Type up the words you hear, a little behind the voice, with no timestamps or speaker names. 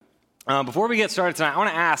Before we get started tonight, I want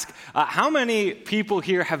to ask, how many people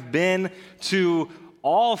here have been to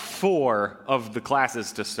all 4 of the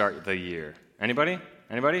classes to start the year? Anybody?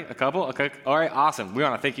 Anybody? A couple? Okay. All right, awesome. We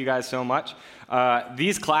want to thank you guys so much.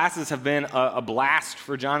 These classes have been a blast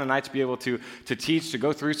for John and I to be able to teach, to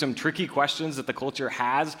go through some tricky questions that the culture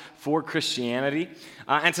has for Christianity.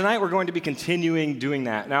 And tonight we're going to be continuing doing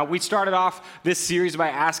that. Now, we started off this series by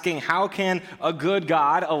asking, how can a good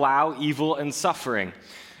God allow evil and suffering?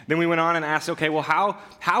 Then we went on and asked, okay, well,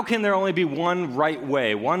 how can there only be one right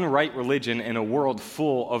way, one right religion in a world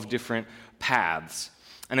full of different paths?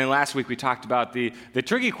 And then last week we talked about the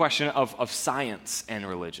tricky question of science and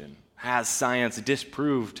religion. Has science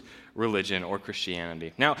disproved religion or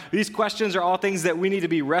Christianity? Now, these questions are all things that we need to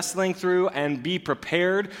be wrestling through and be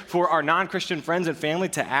prepared for our non-Christian friends and family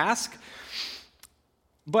to ask.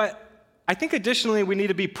 But I think additionally we need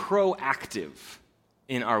to be proactive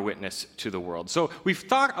in our witness to the world. So we've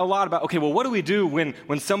thought a lot about, okay, well, what do we do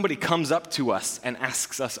when somebody comes up to us and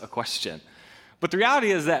asks us a question? But the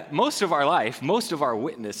reality is that most of our life, most of our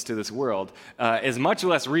witness to this world is much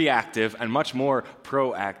less reactive and much more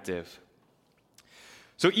proactive.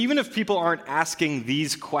 So even if people aren't asking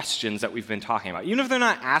these questions that we've been talking about, even if they're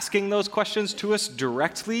not asking those questions to us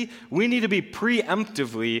directly, we need to be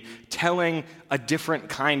preemptively telling a different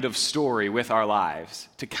kind of story with our lives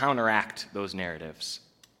to counteract those narratives.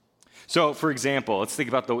 So, for example, let's think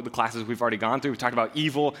about the classes we've already gone through. We've talked about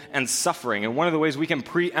evil and suffering. And one of the ways we can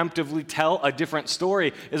preemptively tell a different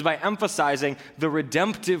story is by emphasizing the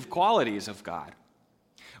redemptive qualities of God.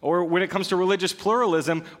 Or when it comes to religious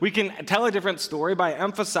pluralism, we can tell a different story by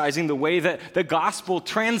emphasizing the way that the gospel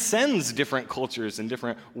transcends different cultures and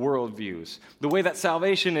different worldviews, the way that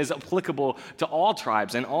salvation is applicable to all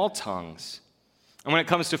tribes and all tongues. And when it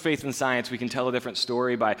comes to faith and science, we can tell a different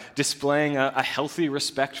story by displaying a healthy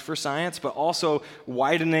respect for science, but also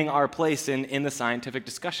widening our place in the scientific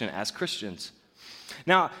discussion as Christians.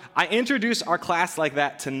 Now, I introduce our class like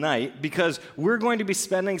that tonight because we're going to be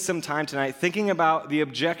spending some time tonight thinking about the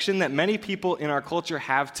objection that many people in our culture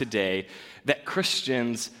have today that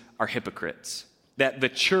Christians are hypocrites, that the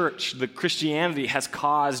church, the Christianity, has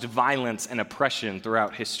caused violence and oppression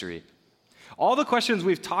throughout history. All the questions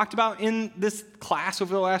we've talked about in this class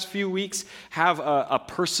over the last few weeks have a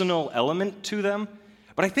personal element to them.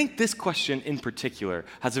 But I think this question in particular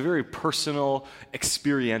has a very personal,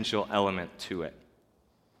 experiential element to it.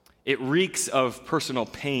 It reeks of personal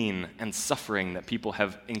pain and suffering that people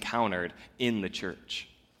have encountered in the church.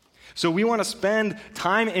 So we want to spend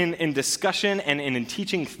time in discussion and in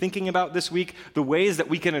teaching, thinking about this week, the ways that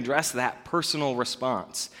we can address that personal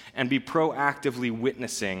response and be proactively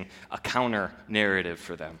witnessing a counter-narrative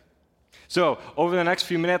for them. So over the next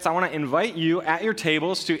few minutes, I want to invite you at your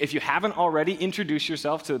tables to, if you haven't already, introduce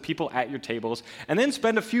yourself to the people at your tables, and then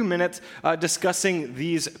spend a few minutes discussing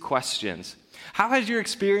these questions. How has your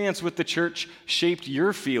experience with the church shaped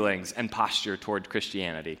your feelings and posture toward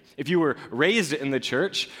Christianity? If you were raised in the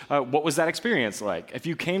church, what was that experience like? If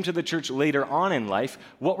you came to the church later on in life,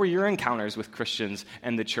 what were your encounters with Christians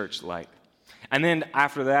and the church like? And then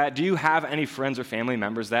after that, do you have any friends or family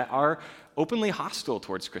members that are openly hostile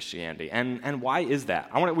towards Christianity? And why is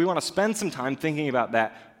that? We want to spend some time thinking about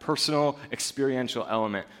that personal, experiential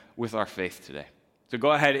element with our faith today. So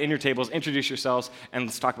go ahead, in your tables, introduce yourselves, and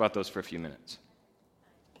let's talk about those for a few minutes.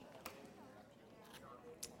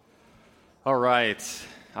 All right.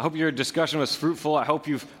 I hope your discussion was fruitful. I hope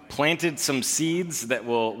you've planted some seeds that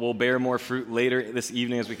will bear more fruit later this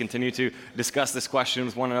evening as we continue to discuss this question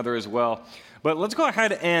with one another as well. But let's go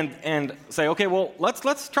ahead and say, okay, well,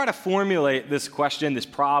 let's try to formulate this question, this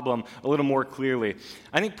problem, a little more clearly.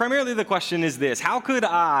 I think primarily the question is this: how could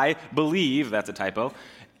I believe, that's a typo,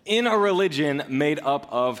 in a religion made up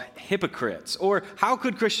of hypocrites? Or how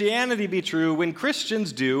could Christianity be true when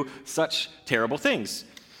Christians do such terrible things?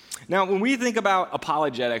 Now, when we think about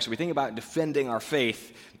apologetics, we think about defending our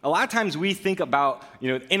faith, a lot of times we think about,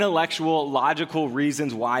 intellectual, logical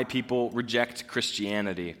reasons why people reject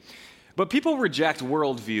Christianity. But people reject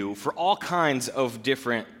worldview for all kinds of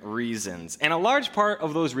different reasons. And a large part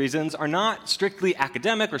of those reasons are not strictly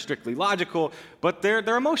academic or strictly logical, but they're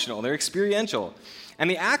emotional, they're experiential. And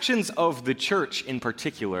the actions of the church in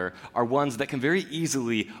particular are ones that can very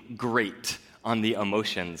easily grate on the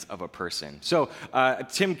emotions of a person. So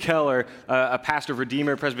Tim Keller, a pastor of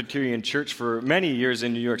Redeemer Presbyterian Church for many years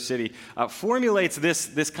in New York City, formulates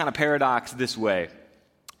this kind of paradox this way.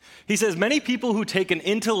 He says, many people who take an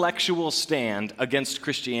intellectual stand against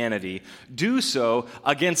Christianity do so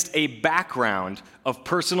against a background of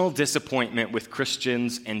personal disappointment with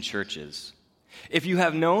Christians and churches. If you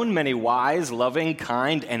have known many wise, loving,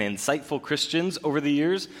 kind, and insightful Christians over the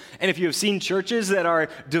years, and if you have seen churches that are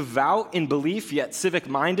devout in belief yet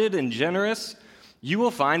civic-minded and generous, you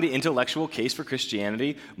will find the intellectual case for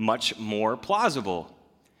Christianity much more plausible.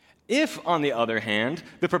 If, on the other hand,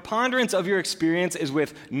 the preponderance of your experience is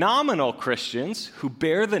with nominal Christians who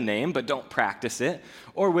bear the name but don't practice it,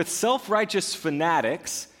 or with self-righteous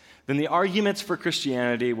fanatics, then the arguments for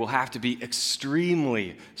Christianity will have to be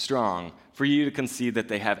extremely strong for you to concede that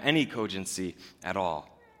they have any cogency at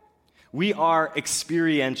all. We are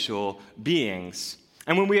experiential beings,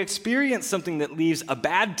 and when we experience something that leaves a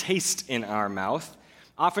bad taste in our mouth,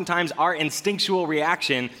 oftentimes our instinctual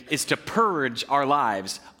reaction is to purge our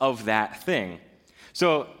lives of that thing.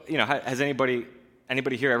 So, has anybody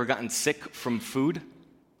here ever gotten sick from food?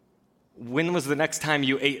 When was the next time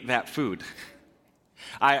you ate that food?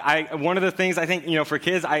 One of the things I think, for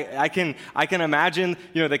kids, I can imagine,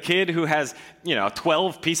 the kid who has,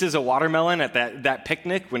 12 pieces of watermelon at that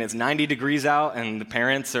picnic when it's 90 degrees out and the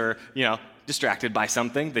parents are, distracted by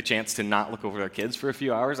something, the chance to not look over their kids for a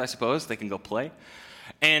few hours, I suppose. They can go play.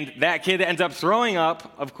 And that kid ends up throwing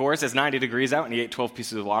up, of course, it's 90 degrees out and he ate 12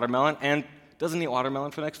 pieces of watermelon and doesn't eat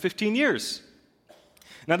watermelon for the next 15 years.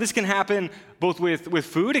 Now, this can happen both with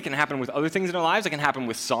food, it can happen with other things in our lives, it can happen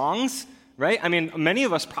with songs, right? I mean, many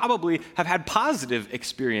of us probably have had positive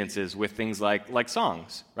experiences with things like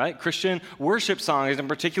songs, right? Christian worship songs in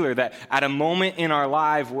particular, that at a moment in our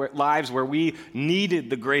lives where we needed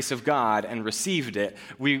the grace of God and received it,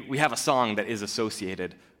 we have a song that is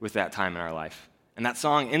associated with that time in our life. And that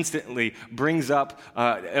song instantly brings up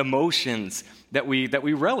emotions that we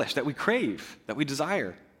relish, that we crave, that we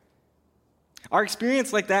desire. Our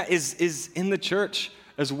experience like that is in the church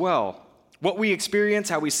as well. What we experience,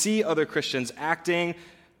 how we see other Christians acting,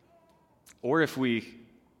 or if we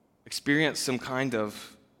experience some kind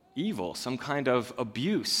of evil, some kind of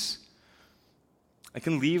abuse, it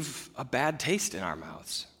can leave a bad taste in our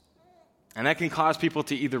mouths. And that can cause people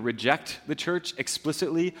to either reject the church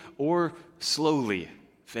explicitly or slowly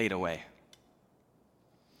fade away.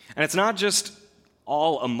 And it's not just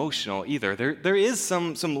all emotional either. There is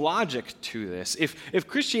some logic to this. If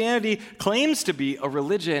Christianity claims to be a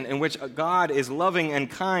religion in which God is loving and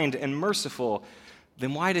kind and merciful,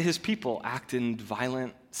 then why do his people act in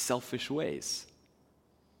violent, selfish ways?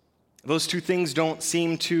 Those two things don't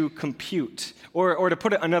seem to compute. Or to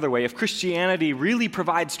put it another way, if Christianity really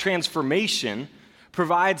provides transformation,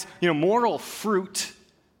 provides moral fruit,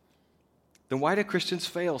 then why do Christians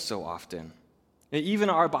fail so often? Even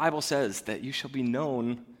our Bible says that a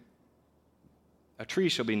tree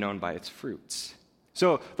shall be known by its fruits.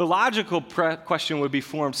 So the logical question would be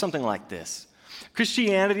formed something like this.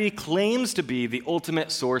 Christianity claims to be the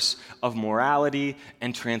ultimate source of morality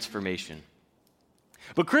and transformation.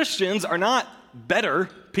 But Christians are not better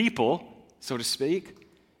people, so to speak,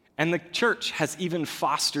 and the church has even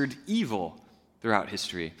fostered evil throughout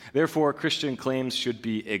history. Therefore, Christian claims should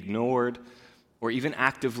be ignored or even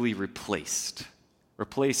actively replaced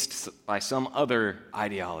by some other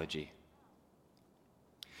ideology.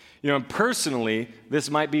 Personally, this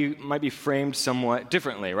might be framed somewhat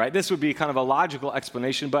differently, right? This would be kind of a logical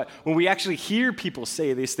explanation, but when we actually hear people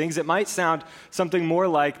say these things, it might sound something more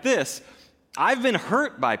like this. I've been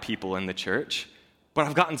hurt by people in the church, but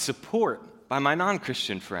I've gotten support by my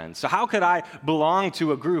non-Christian friends. So how could I belong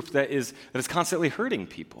to a group that is constantly hurting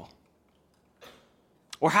people?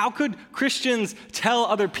 Or how could Christians tell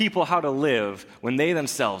other people how to live when they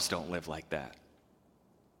themselves don't live like that?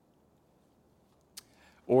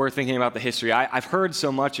 Or thinking about the history, I've heard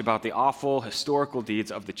so much about the awful historical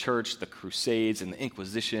deeds of the church, the Crusades and the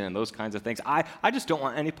Inquisition and those kinds of things. I just don't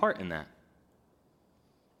want any part in that.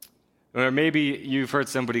 Or maybe you've heard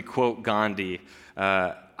somebody quote Gandhi,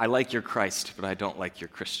 I like your Christ, but I don't like your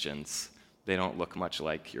Christians. They don't look much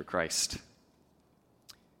like your Christ.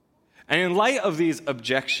 And in light of these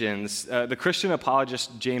objections, the Christian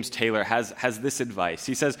apologist James Taylor has this advice.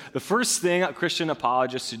 He says, the first thing a Christian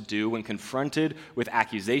apologist should do when confronted with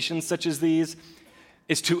accusations such as these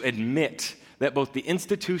is to admit that both the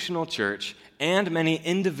institutional church and many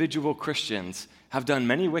individual Christians have done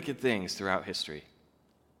many wicked things throughout history.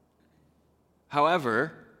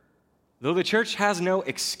 However, though the church has no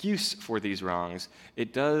excuse for these wrongs,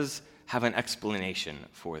 it does have an explanation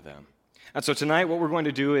for them. And so tonight what we're going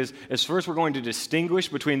to do is first we're going to distinguish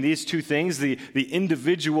between these two things, the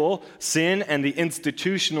individual sin and the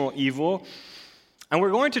institutional evil. And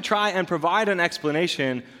we're going to try and provide an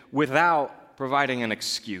explanation without providing an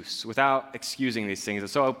excuse, without excusing these things. And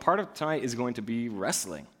so part of tonight is going to be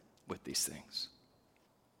wrestling with these things.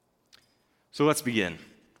 So let's begin.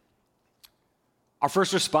 Our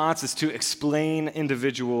first response is to explain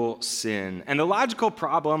individual sin. And the logical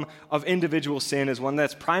problem of individual sin is one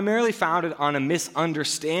that's primarily founded on a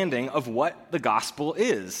misunderstanding of what the gospel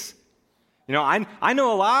is. You know, I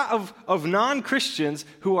know a lot of non-Christians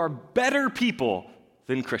who are better people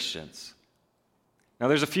than Christians. Now,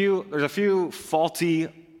 there's a few faulty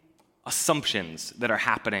assumptions that are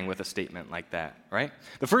happening with a statement like that, right?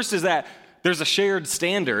 The first is that there's a shared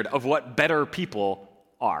standard of what better people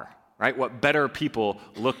are. Right? What better people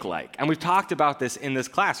look like. And we've talked about this in this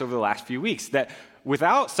class over the last few weeks, that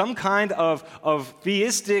without some kind of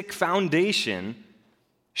theistic foundation,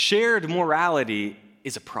 shared morality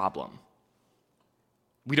is a problem.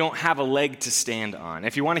 We don't have a leg to stand on.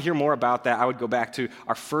 If you want to hear more about that, I would go back to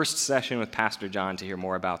our first session with Pastor John to hear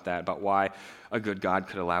more about that, about why a good God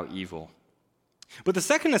could allow evil. But the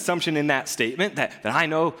second assumption in that statement, that I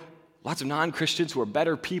know lots of non-Christians who are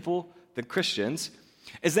better people than Christians,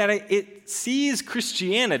 is that it sees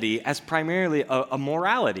Christianity as primarily a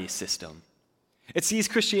morality system. It sees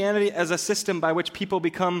Christianity as a system by which people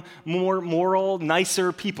become more moral,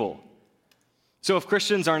 nicer people. So if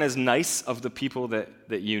Christians aren't as nice of the people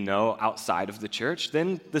that you know outside of the church,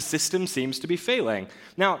 then the system seems to be failing.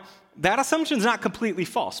 Now, that assumption is not completely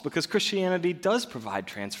false, because Christianity does provide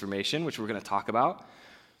transformation, which we're going to talk about.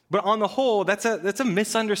 But on the whole, that's a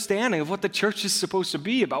misunderstanding of what the church is supposed to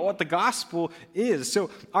be, about what the gospel is. So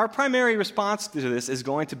our primary response to this is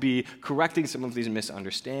going to be correcting some of these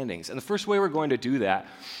misunderstandings. And the first way we're going to do that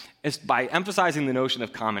is by emphasizing the notion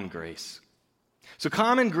of common grace. So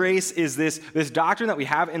common grace is this doctrine that we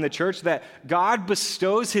have in the church, that God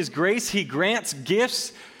bestows his grace. He grants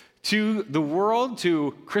gifts to the world,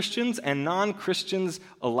 to Christians and non-Christians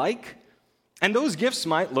alike. And those gifts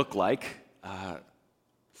might look like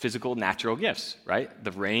physical, natural gifts, right? The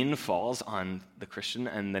rain falls on the Christian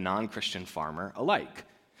and the non-Christian farmer alike.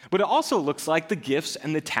 But it also looks like the gifts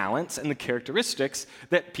and the talents and the characteristics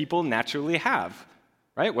that people naturally have,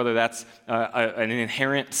 right? Whether that's an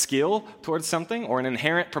inherent skill towards something, or an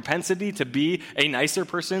inherent propensity to be a nicer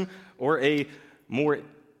person or a more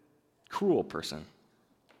cruel person.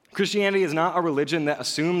 Christianity is not a religion that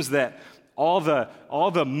assumes that all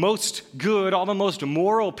the most good, all the most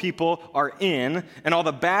moral people are in, and all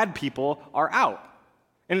the bad people are out.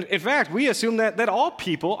 And in fact, we assume that all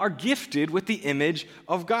people are gifted with the image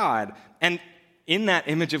of God. And in that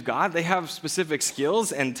image of God, they have specific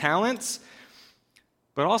skills and talents,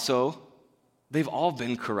 but also they've all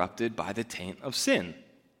been corrupted by the taint of sin.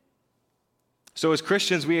 So as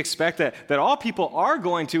Christians, we expect that all people are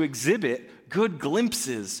going to exhibit good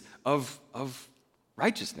glimpses of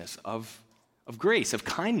righteousness, of grace, of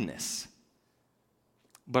kindness,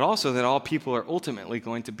 but also that all people are ultimately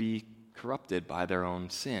going to be corrupted by their own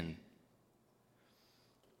sin.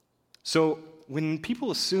 So when people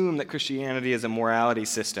assume that Christianity is a morality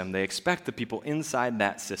system, they expect the people inside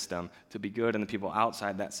that system to be good and the people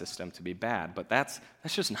outside that system to be bad, but that's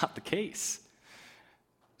just not the case.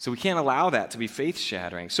 So we can't allow that to be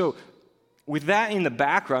faith-shattering. So with that in the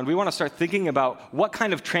background, we want to start thinking about what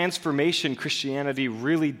kind of transformation Christianity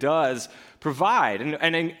really does provide.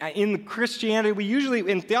 And in Christianity, we usually,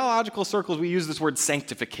 in theological circles, we use this word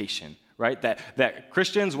sanctification, right? That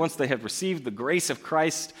Christians, once they have received the grace of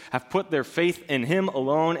Christ, have put their faith in him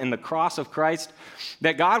alone, in the cross of Christ,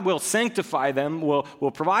 that God will sanctify them, will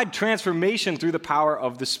provide transformation through the power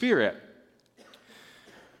of the Spirit.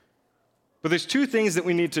 But there's two things that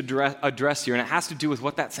we need to address here, and it has to do with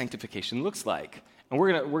what that sanctification looks like. And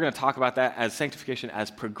we're going to talk about that as sanctification as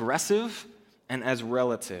progressive and as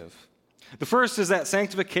relative. The first is that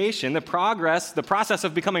sanctification, the process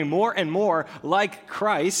of becoming more and more like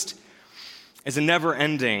Christ, is a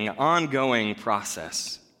never-ending, ongoing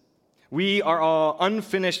process. We are all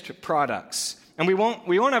unfinished products, and we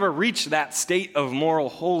won't ever reach that state of moral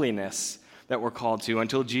holiness that we're called to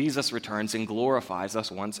until Jesus returns and glorifies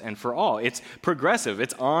us once and for all. It's progressive,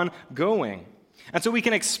 it's ongoing. And so we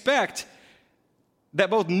can expect that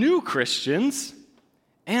both new Christians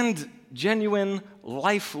and genuine,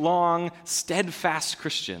 lifelong, steadfast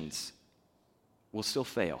Christians will still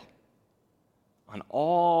fail. On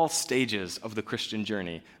all stages of the Christian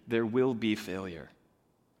journey, there will be failure.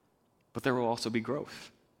 But there will also be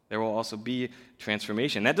growth. There will also be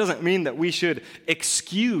transformation. That doesn't mean that we should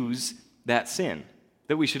excuse that sin,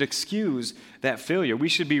 that we should excuse that failure. We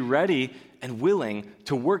should be ready and willing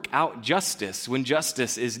to work out justice when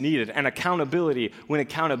justice is needed, and accountability when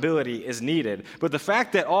accountability is needed. But the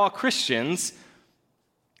fact that all Christians,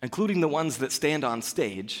 including the ones that stand on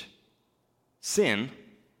stage, sin,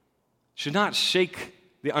 should not shake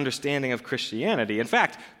the understanding of Christianity. In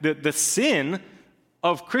fact, the sin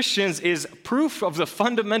of Christians is proof of the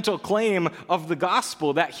fundamental claim of the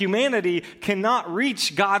gospel that humanity cannot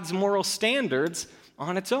reach God's moral standards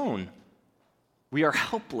on its own. We are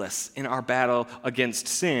helpless in our battle against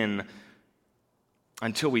sin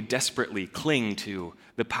until we desperately cling to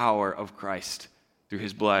the power of Christ through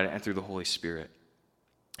his blood and through the Holy Spirit.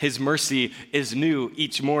 His mercy is new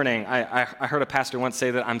each morning. I heard a pastor once say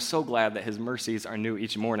that I'm so glad that his mercies are new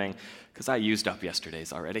each morning because I used up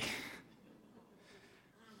yesterday's already.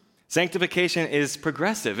 Sanctification is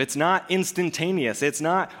progressive. It's not instantaneous. It's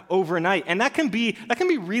not overnight. And that can be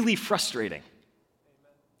really frustrating.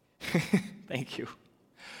 Thank you.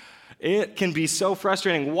 It can be so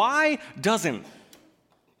frustrating. Why doesn't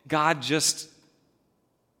God just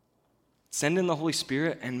send in the Holy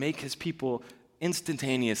Spirit and make his people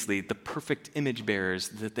instantaneously the perfect image bearers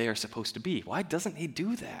that they are supposed to be? Why doesn't he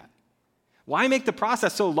do that? Why make the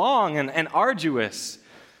process so long and arduous?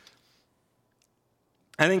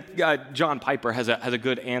 I think John Piper has a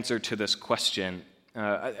good answer to this question.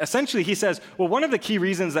 Essentially, he says, well, one of the key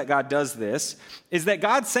reasons that God does this is that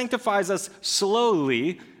God sanctifies us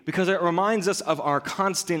slowly because it reminds us of our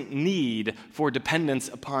constant need for dependence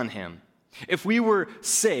upon him. If we were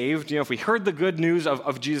saved, if we heard the good news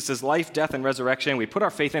of Jesus' life, death, and resurrection, we put our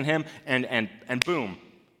faith in him, and boom,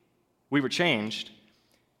 we were changed,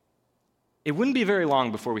 it wouldn't be very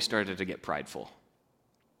long before we started to get prideful.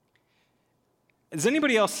 Is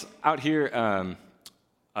anybody else out here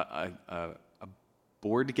a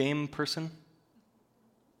board game person?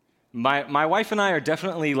 My wife and I are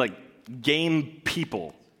definitely like game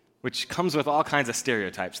people, which comes with all kinds of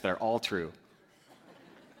stereotypes that are all true.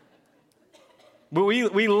 But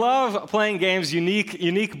we love playing games,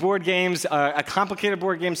 unique board games, complicated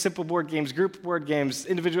board games, simple board games, group board games,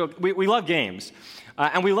 individual. We love games.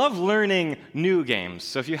 And we love learning new games.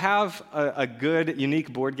 So if you have a good,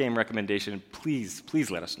 unique board game recommendation,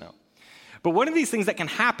 please let us know. But one of these things that can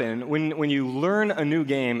happen when you learn a new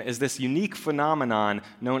game is this unique phenomenon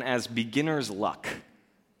known as beginner's luck.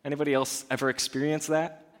 Anybody else ever experience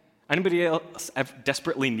that? Anybody else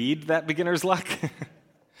desperately need that beginner's luck?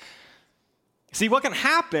 See, what can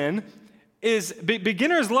happen is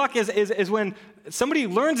beginner's luck is when somebody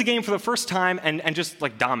learns a game for the first time and just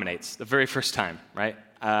like dominates the very first time, right?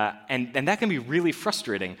 And that can be really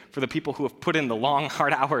frustrating for the people who have put in the long,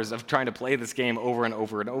 hard hours of trying to play this game over and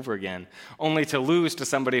over and over again, only to lose to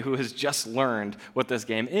somebody who has just learned what this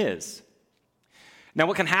game is. Now,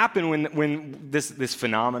 what can happen when this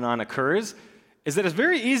phenomenon occurs is that it's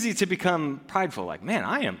very easy to become prideful, like, man,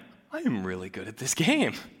 I am really good at this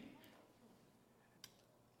game.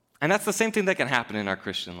 And that's the same thing that can happen in our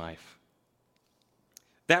Christian life.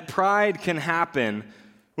 That pride can happen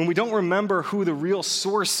when we don't remember who the real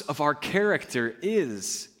source of our character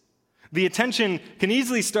is. The attention can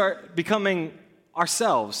easily start becoming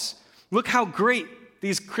ourselves. Look how great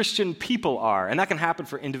these Christian people are. And that can happen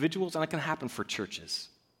for individuals, and that can happen for churches.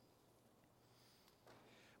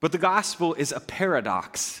 But the gospel is a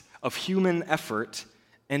paradox of human effort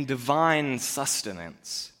and divine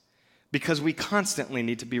sustenance. Because we constantly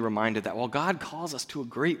need to be reminded that while God calls us to a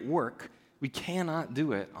great work, we cannot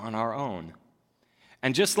do it on our own.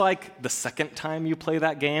 And just like the second time you play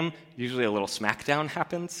that game, usually a little smackdown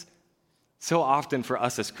happens, so often for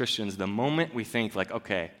us as Christians, the moment we think like,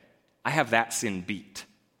 okay, I have that sin beat,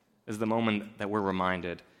 is the moment that we're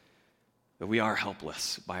reminded that we are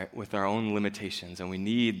helpless with our own limitations and we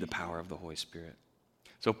need the power of the Holy Spirit.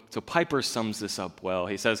 So Piper sums this up well.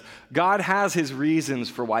 He says, God has his reasons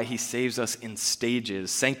for why he saves us in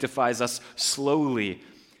stages, sanctifies us slowly,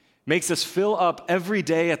 makes us fill up every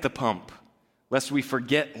day at the pump, lest we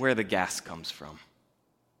forget where the gas comes from.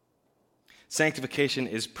 Sanctification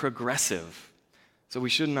is progressive, so we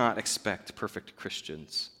should not expect perfect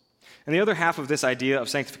Christians. And the other half of this idea of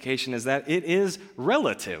sanctification is that it is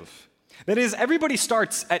relative. That is, everybody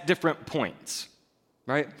starts at different points,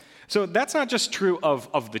 right? So that's not just true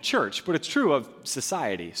of the church, but it's true of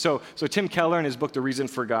society. So Tim Keller in his book, The Reason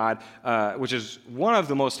for God, which is one of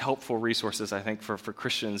the most helpful resources, I think, for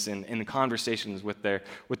Christians in conversations with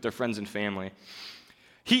their friends and family,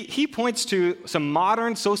 he points to some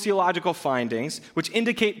modern sociological findings which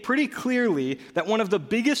indicate pretty clearly that one of the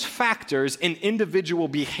biggest factors in individual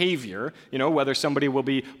behavior, whether somebody will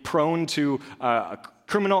be prone to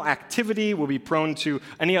criminal activity, will be prone to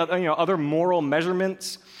any other moral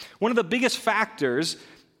measurements, one of the biggest factors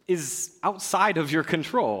is outside of your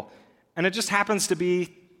control. And it just happens to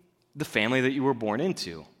be the family that you were born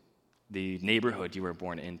into, the neighborhood you were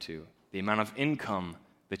born into, the amount of income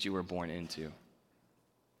that you were born into.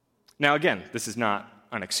 Now, again, this is not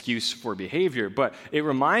an excuse for behavior, but it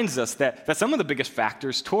reminds us that some of the biggest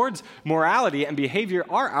factors towards morality and behavior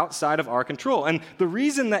are outside of our control. And the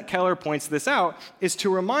reason that Keller points this out is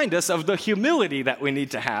to remind us of the humility that we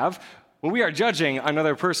need to have when we are judging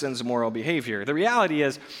another person's moral behavior. The reality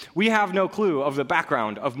is we have no clue of the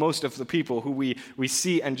background of most of the people who we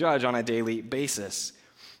see and judge on a daily basis.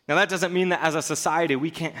 Now, that doesn't mean that as a society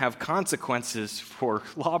we can't have consequences for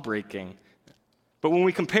lawbreaking. But when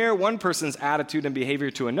we compare one person's attitude and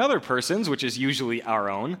behavior to another person's, which is usually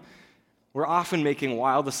our own, we're often making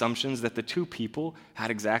wild assumptions that the two people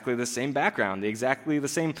had exactly the same background, exactly the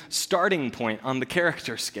same starting point on the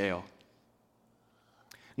character scale.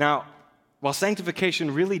 Now, while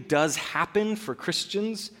sanctification really does happen for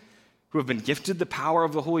Christians who have been gifted the power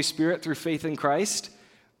of the Holy Spirit through faith in Christ,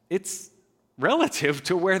 it's relative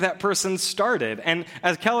to where that person started. And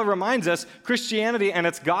as Keller reminds us, Christianity and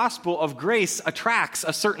its gospel of grace attracts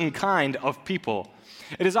a certain kind of people.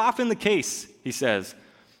 It is often the case, he says,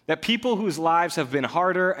 that people whose lives have been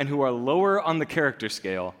harder and who are lower on the character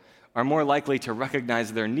scale are more likely to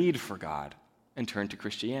recognize their need for God and turn to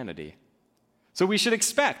Christianity. So we should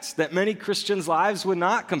expect that many Christians' lives would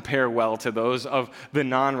not compare well to those of the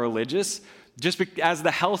non-religious, just as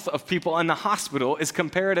the health of people in the hospital is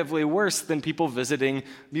comparatively worse than people visiting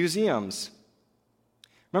museums.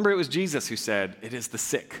 Remember, it was Jesus who said, "It is the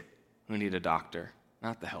sick who need a doctor,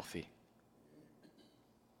 not the healthy."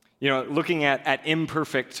 Looking at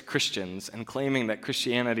imperfect Christians and claiming that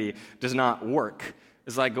Christianity does not work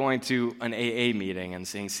is like going to an AA meeting and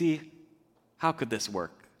saying, "See, how could this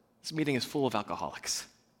work? This meeting is full of alcoholics."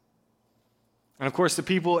 And of course, the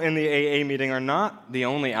people in the AA meeting are not the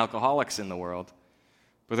only alcoholics in the world,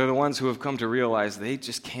 but they're the ones who have come to realize they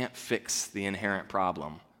just can't fix the inherent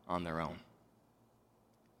problem on their own.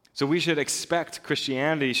 So we should expect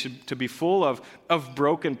Christianity to be full of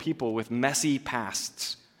broken people with messy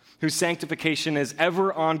pasts, whose sanctification is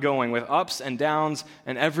ever ongoing with ups and downs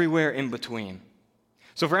and everywhere in between.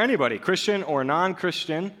 So for anybody, Christian or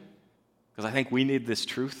non-Christian, because I think we need this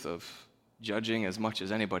truth of judging as much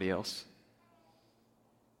as anybody else,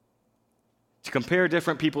 to compare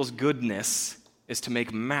different people's goodness is to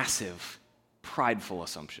make massive, prideful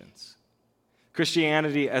assumptions.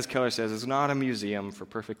 Christianity, as Keller says, is not a museum for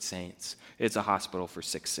perfect saints. It's a hospital for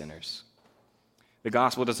sick sinners. The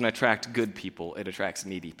gospel doesn't attract good people, it attracts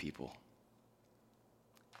needy people.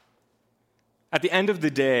 At the end of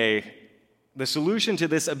the day, the solution to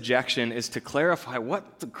this objection is to clarify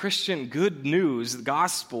what the Christian good news, the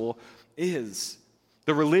gospel, is.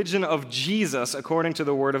 The religion of Jesus according to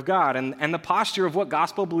the Word of God, and the posture of what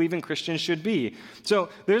gospel-believing Christians should be. So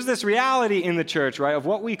there's this reality in the church, right, of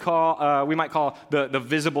what we might call the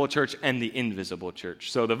visible church and the invisible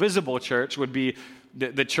church. So the visible church would be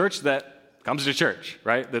the church that comes to church,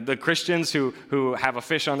 right? The Christians who have a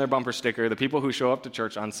fish on their bumper sticker, the people who show up to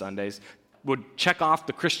church on Sundays, would check off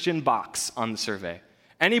the Christian box on the survey.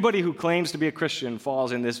 Anybody who claims to be a Christian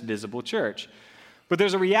falls in this visible church. But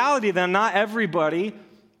there's a reality that not everybody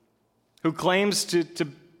who claims to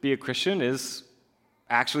be a Christian is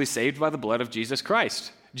actually saved by the blood of Jesus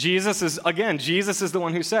Christ. Jesus is the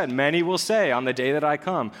one who said, "Many will say on the day that I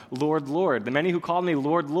come, 'Lord, Lord.' The many who call me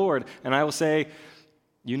Lord, Lord, and I will say,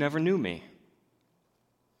 'You never knew me.'"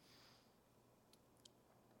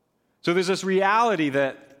 So there's this reality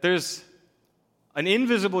that there's an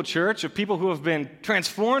invisible church of people who have been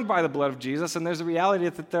transformed by the blood of Jesus, and there's a reality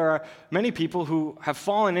that there are many people who have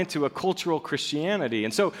fallen into a cultural Christianity.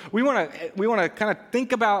 And so we want to kind of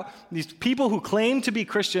think about these people who claim to be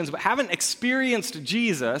Christians but haven't experienced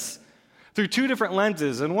Jesus through two different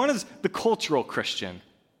lenses. And one is the cultural Christian.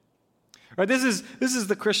 Right? This is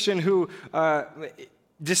the Christian who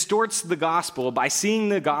distorts the gospel by seeing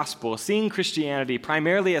Christianity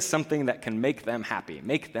primarily as something that can make them happy,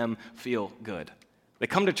 make them feel good. They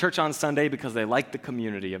come to church on Sunday because they like the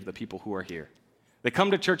community of the people who are here. They come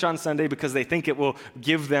to church on Sunday because they think it will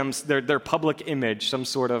give them their public image some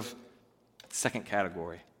sort of second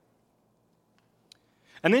category.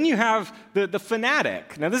 And then you have the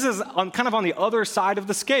fanatic. Now, this is kind of on the other side of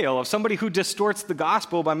the scale of somebody who distorts the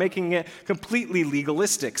gospel by making it completely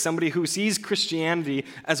legalistic, somebody who sees Christianity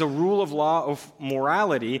as a rule of law of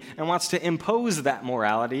morality and wants to impose that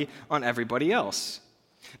morality on everybody else.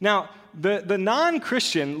 Now, the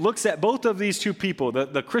non-Christian looks at both of these two people,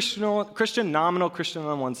 the Christian, nominal Christian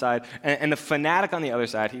on one side, and the fanatic on the other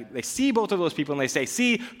side. They see both of those people and they say,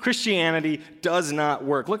 "See, Christianity does not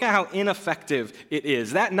work. Look at how ineffective it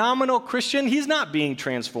is. That nominal Christian, he's not being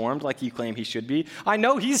transformed like you claim he should be. I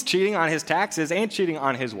know he's cheating on his taxes and cheating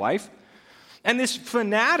on his wife. And this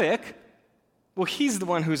fanatic, Well, he's the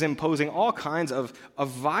one who's imposing all kinds of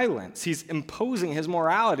violence. He's imposing his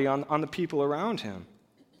morality on the people around him.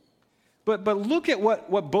 But look at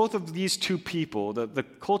what both of these two people, the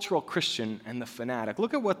cultural Christian and the fanatic,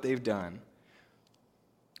 look at what they've done.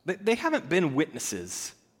 They haven't been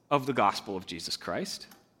witnesses of the gospel of Jesus Christ.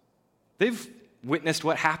 They've witnessed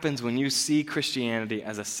what happens when you see Christianity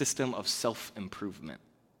as a system of self-improvement.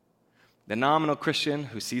 The nominal Christian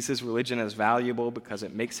who sees his religion as valuable because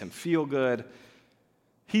it makes him feel good,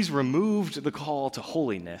 he's removed the call to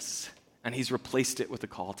holiness, and he's replaced it with a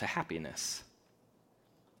call to happiness.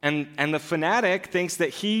 And the fanatic thinks that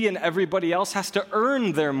he and everybody else has to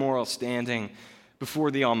earn their moral standing before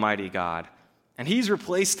the Almighty God. And he's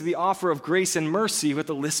replaced the offer of grace and mercy with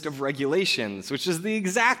a list of regulations, which is the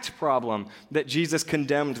exact problem that Jesus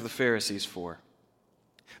condemned the Pharisees for.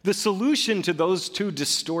 The solution to those two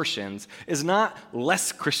distortions is not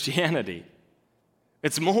less Christianity.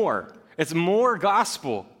 It's more. It's more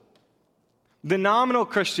gospel. The nominal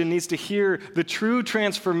Christian needs to hear the true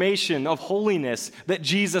transformation of holiness that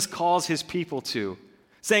Jesus calls his people to,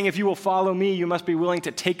 saying, if you will follow me, you must be willing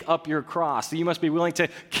to take up your cross. You must be willing to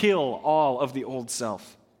kill all of the old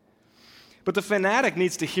self. But the fanatic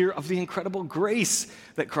needs to hear of the incredible grace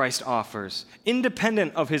that Christ offers,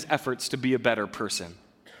 independent of his efforts to be a better person.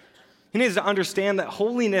 He needs to understand that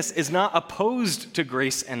holiness is not opposed to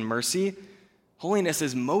grace and mercy. Holiness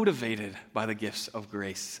is motivated by the gifts of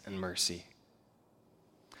grace and mercy.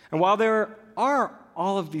 And while there are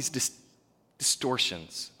all of these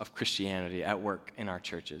distortions of Christianity at work in our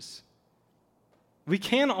churches, we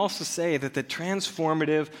can also say that the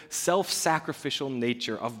transformative, self-sacrificial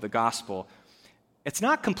nature of the gospel, it's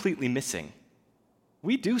not completely missing.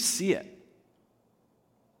 We do see it.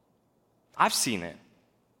 I've seen it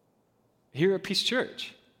here at Peace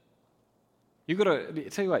Church. You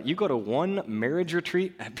go to one marriage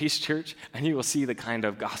retreat at Peace Church, and you will see the kind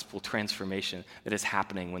of gospel transformation that is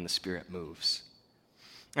happening when the Spirit moves.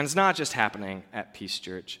 And it's not just happening at Peace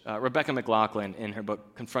Church. Rebecca McLaughlin, in her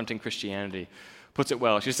book, Confronting Christianity, puts it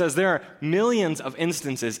well. She says, there are millions of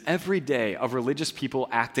instances every day of religious people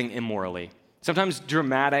acting immorally, sometimes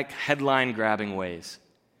dramatic, headline-grabbing ways.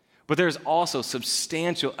 But there's also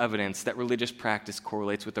substantial evidence that religious practice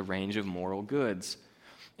correlates with a range of moral goods.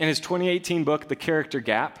 In his 2018 book, The Character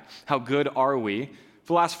Gap, How Good Are We?,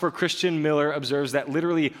 philosopher Christian Miller observes that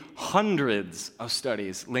literally hundreds of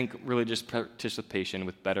studies link religious participation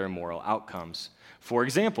with better moral outcomes. For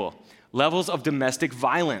example, levels of domestic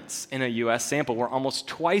violence in a U.S. sample were almost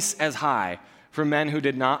twice as high for men who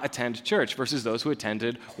did not attend church versus those who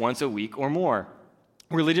attended once a week or more.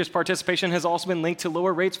 Religious participation has also been linked to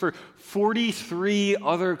lower rates for 43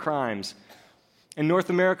 other crimes. In North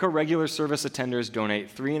America, regular service attenders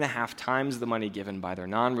donate 3.5 times the money given by their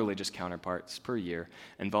non-religious counterparts per year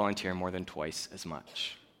and volunteer more than twice as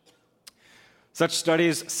much. Such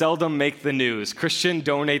studies seldom make the news. Christian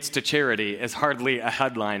donates to charity is hardly a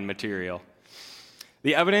headline material.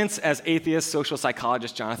 The evidence, as atheist social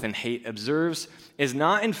psychologist Jonathan Haidt observes, is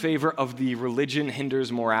not in favor of the religion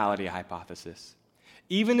hinders morality hypothesis.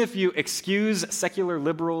 Even if you excuse secular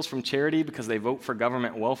liberals from charity because they vote for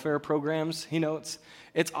government welfare programs, he notes,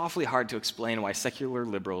 it's awfully hard to explain why secular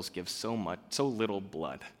liberals give so little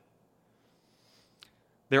blood.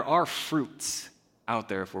 There are fruits out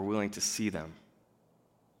there if we're willing to see them.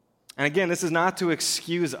 And again, this is not to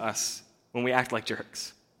excuse us when we act like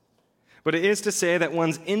jerks, but it is to say that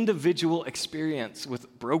one's individual experience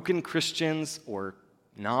with broken Christians or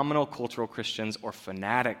nominal cultural Christians or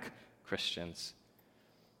fanatic Christians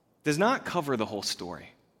does not cover the whole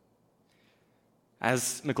story.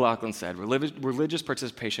 As McLaughlin said, religious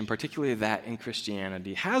participation, particularly that in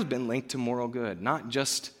Christianity, has been linked to moral good, not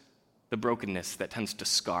just the brokenness that tends to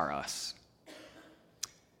scar us.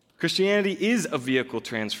 Christianity is a vehicle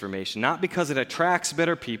transformation, not because it attracts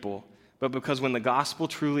better people, but because when the gospel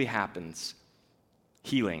truly happens,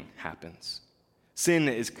 healing happens. Sin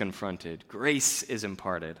is confronted, grace is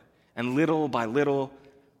imparted, and little by little,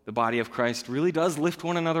 the body of Christ really does lift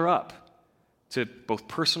one another up to both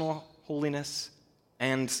personal holiness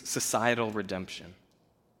and societal redemption.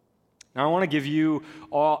 Now, I want to give you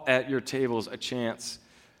all at your tables a chance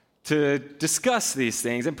to discuss these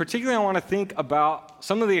things, and particularly I want to think about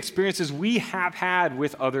some of the experiences we have had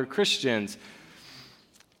with other Christians.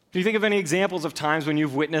 Do you think of any examples of times when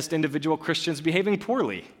you've witnessed individual Christians behaving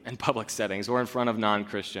poorly in public settings or in front of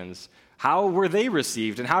non-Christians? How were they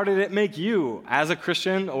received, and how did it make you, as a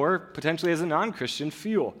Christian or potentially as a non-Christian,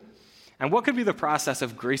 feel? And what could be the process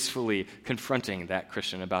of gracefully confronting that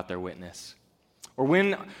Christian about their witness? Or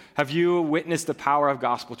when have you witnessed the power of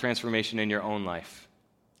gospel transformation in your own life,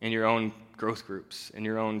 in your own growth groups, in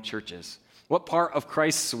your own churches? What part of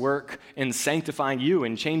Christ's work in sanctifying you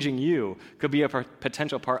and changing you could be a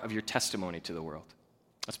potential part of your testimony to the world?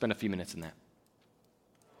 Let's spend a few minutes in that.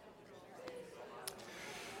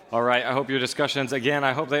 All right, I hope your discussions, again,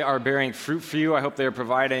 I hope they are bearing fruit for you. I hope they are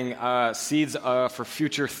providing seeds for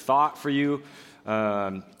future thought for you.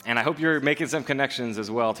 And I hope you're making some connections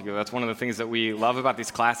as well together. That's one of the things that we love about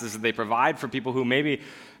these classes, that they provide for people who maybe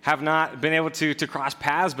have not been able to cross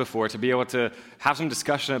paths before, to be able to have some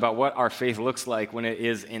discussion about what our faith looks like when it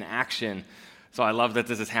is in action. So I love that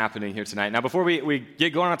this is happening here tonight. Now, before we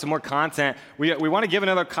get going on to more content, we want to give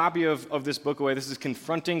another copy of this book away. This is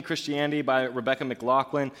Confronting Christianity by Rebecca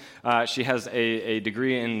McLaughlin. She has a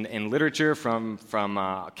degree in literature from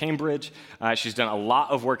Cambridge. She's done a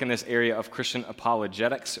lot of work in this area of Christian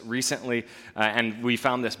apologetics recently, and we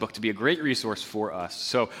found this book to be a great resource for us.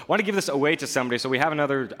 So I want to give this away to somebody. So we have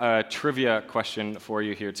another trivia question for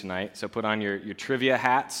you here tonight. So put on your trivia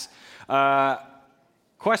hats.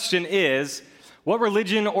 Question is, what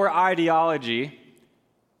religion or ideology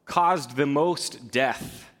caused the most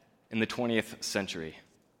death in the 20th century?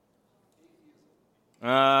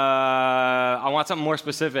 I want something more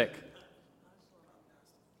specific.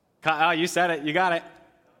 Oh, you said it. You got it.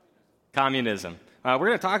 Communism. We're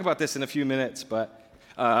going to talk about this in a few minutes, but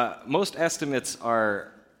most estimates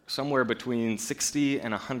are somewhere between 60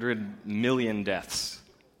 and 100 million deaths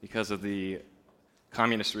because of the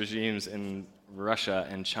communist regimes in Russia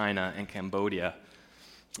and China and Cambodia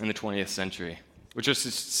in the 20th century, which are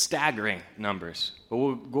just staggering numbers. But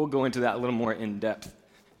we'll go into that a little more in depth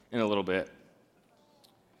in a little bit.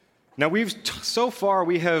 Now, so far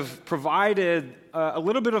we have provided a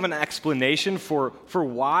little bit of an explanation for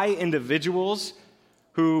why individuals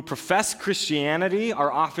who profess Christianity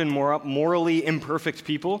are often more morally imperfect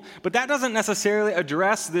people, but that doesn't necessarily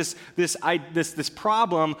address this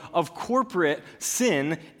problem of corporate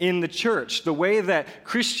sin in the church, the way that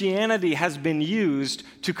Christianity has been used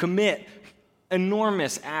to commit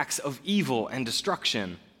enormous acts of evil and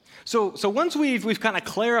destruction. So once we've kind of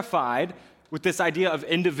clarified with this idea of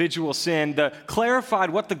individual sin, clarified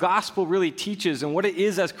what the gospel really teaches and what it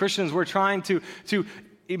is as Christians we're trying to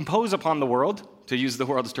impose upon the world, to use the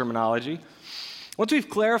world's terminology. Once we've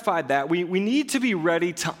clarified that, we need to be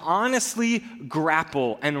ready to honestly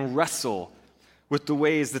grapple and wrestle with the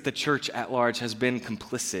ways that the church at large has been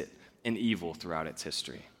complicit in evil throughout its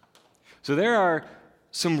history. So there are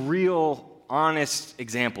some real, honest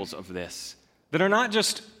examples of this that are not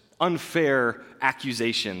just unfair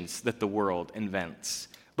accusations that the world invents,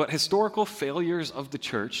 but historical failures of the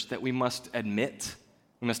church that we must admit.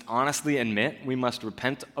 We must honestly admit, we must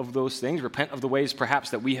repent of those things, repent of the ways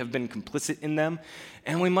perhaps that we have been complicit in them,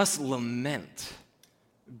 and we must lament,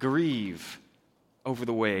 grieve over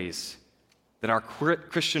the ways that our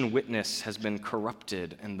Christian witness has been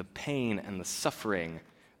corrupted and the pain and the suffering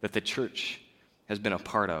that the church has been a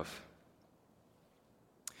part of.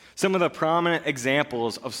 Some of the prominent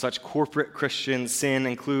examples of such corporate Christian sin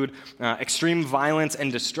include extreme violence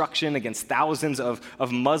and destruction against thousands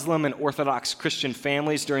of Muslim and Orthodox Christian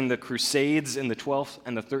families during the Crusades in the 12th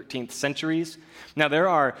and the 13th centuries. Now, there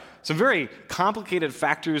are some very complicated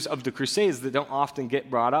factors of the Crusades that don't often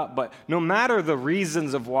get brought up, but no matter the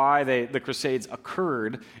reasons of why the Crusades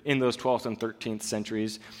occurred in those 12th and 13th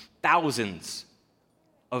centuries, thousands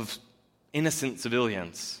of innocent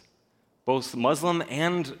civilians, both Muslim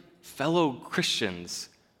and fellow Christians,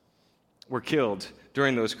 were killed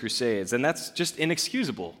during those crusades. And that's just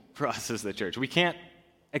inexcusable for us as the church. We can't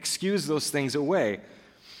excuse those things away.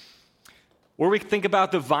 Or we think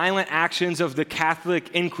about the violent actions of the Catholic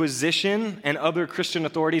Inquisition and other Christian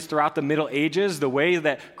authorities throughout the Middle Ages, the way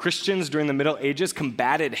that Christians during the Middle Ages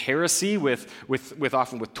combated heresy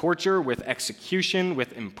often with torture, with execution,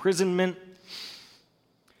 with imprisonment.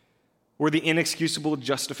 Were the inexcusable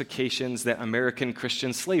justifications that American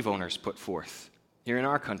Christian slave owners put forth here in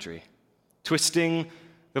our country, twisting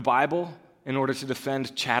the Bible in order to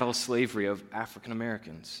defend chattel slavery of African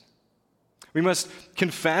Americans. We must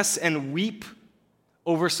confess and weep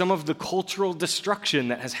over some of the cultural destruction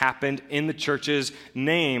that has happened in the church's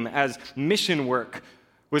name as mission work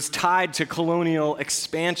was tied to colonial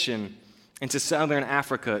expansion into Southern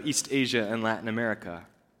Africa, East Asia, and Latin America.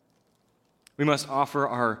 We must offer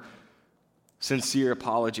our sincere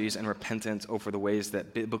apologies and repentance over the ways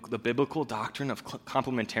that the biblical doctrine of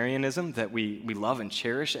complementarianism that we love and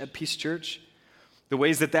cherish at Peace Church, the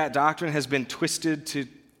ways that doctrine has been twisted to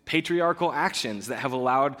patriarchal actions that have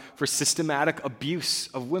allowed for systematic abuse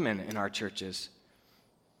of women in our churches,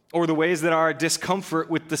 or the ways that our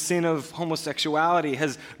discomfort with the sin of homosexuality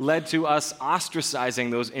has led to us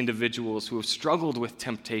ostracizing those individuals who have struggled with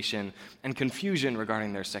temptation and confusion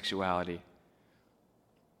regarding their sexuality.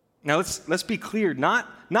 Now let's be clear, not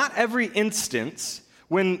every instance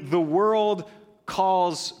when the world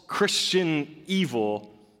calls Christian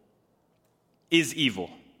evil is evil.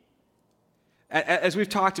 As we've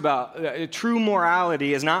talked about, true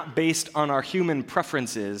morality is not based on our human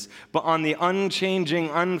preferences, but on the unchanging,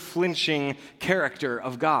 unflinching character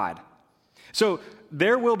of God. So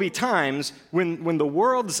there will be times when the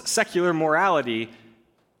world's secular morality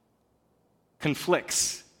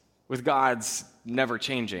conflicts with God's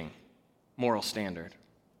never-changing moral standard.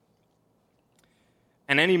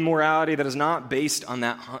 And any morality that is not based on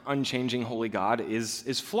that unchanging holy God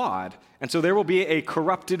is flawed. And so there will be a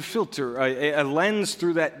corrupted filter, a lens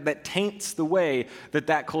through that taints the way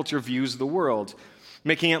that culture views the world,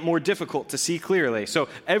 making it more difficult to see clearly. So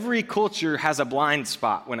every culture has a blind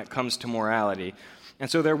spot when it comes to morality. And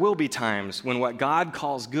so there will be times when what God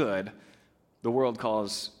calls good, the world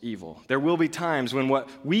calls evil. There will be times when what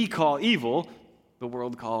we call evil, the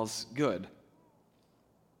world calls good.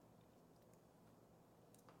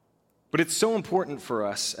 But it's so important for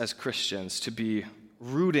us as Christians to be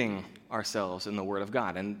rooting ourselves in the Word of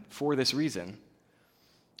God, and for this reason.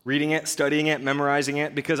 Reading it, studying it, memorizing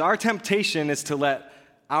it, because our temptation is to let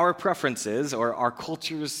our preferences or our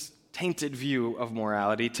culture's tainted view of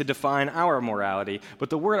morality to define our morality, but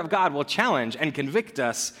the Word of God will challenge and convict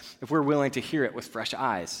us if we're willing to hear it with fresh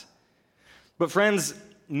eyes. But friends,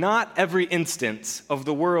 not every instance of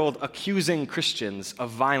the world accusing Christians of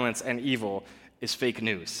violence and evil is fake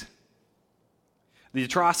news. The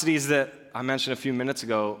atrocities that I mentioned a few minutes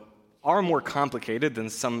ago are more complicated than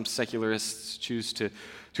some secularists choose to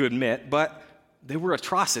admit, but they were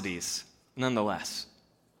atrocities nonetheless.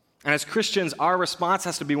 And as Christians, our response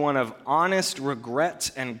has to be one of honest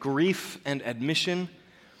regret and grief and admission,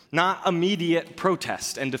 not immediate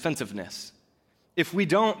protest and defensiveness. If we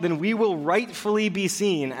don't, then we will rightfully be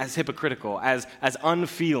seen as hypocritical, as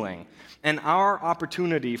unfeeling, and our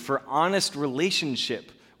opportunity for honest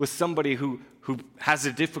relationship with somebody who has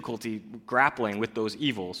a difficulty grappling with those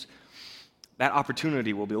evils, that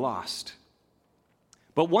opportunity will be lost.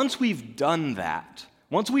 But once we've done that,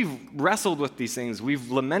 once we've wrestled with these things,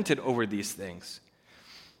 we've lamented over these things,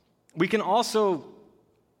 we can also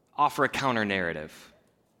offer a counter-narrative.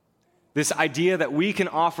 This idea that we can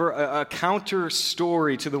offer a counter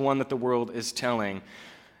story to the one that the world is telling.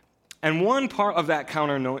 And one part of that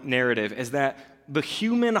counter-narrative is that the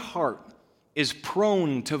human heart is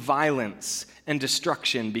prone to violence and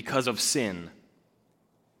destruction because of sin.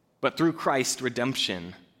 But through Christ,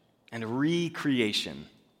 redemption and recreation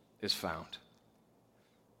is found.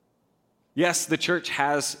 Yes, the church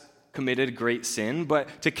has committed great sin,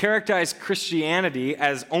 but to characterize Christianity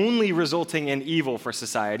as only resulting in evil for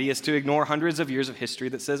society is to ignore hundreds of years of history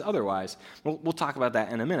that says otherwise. We'll talk about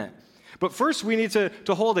that in a minute. But first, we need to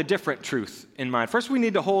hold a different truth in mind. First, we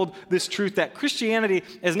need to hold this truth that Christianity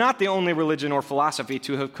is not the only religion or philosophy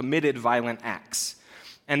to have committed violent acts.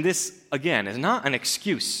 And this, again, is not an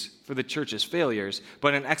excuse for the church's failures,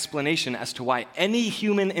 but an explanation as to why any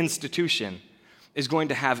human institution is going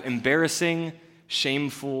to have embarrassing,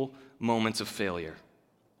 shameful moments of failure.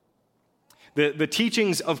 The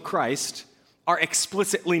teachings of Christ are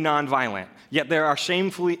explicitly nonviolent, yet there are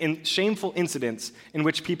shameful incidents in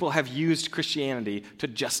which people have used Christianity to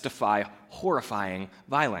justify horrifying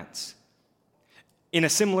violence. In a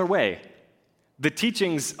similar way, the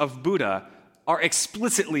teachings of Buddha are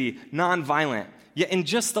explicitly nonviolent, yet in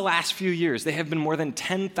just the last few years, there have been more than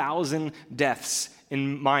 10,000 deaths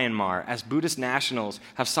in Myanmar as Buddhist nationals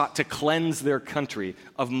have sought to cleanse their country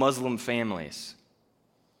of Muslim families.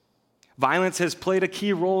 Violence has played a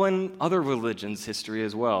key role in other religions' history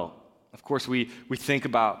as well. Of course, we think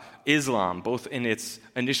about Islam, both in its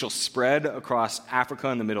initial spread across Africa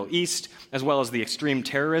and the Middle East, as well as the extreme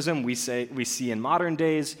terrorism we see in modern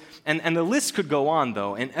days. And the list could go on,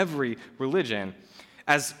 though, in every religion.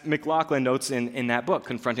 As McLaughlin notes in that book,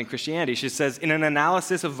 Confronting Christianity, she says, in an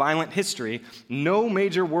analysis of violent history, no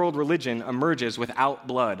major world religion emerges without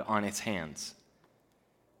blood on its hands.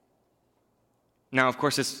 Now, of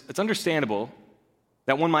course, it's understandable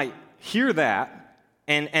that one might hear that,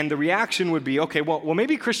 and the reaction would be, okay, well,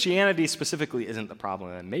 maybe Christianity specifically isn't the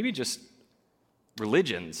problem, and maybe just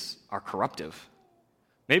religions are corruptive.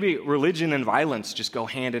 Maybe religion and violence just go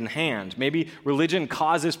hand in hand. Maybe religion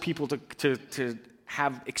causes people to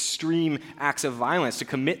have extreme acts of violence, to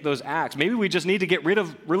commit those acts. Maybe we just need to get rid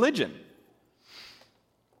of religion.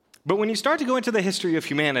 But when you start to go into the history of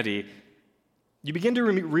humanity, you begin to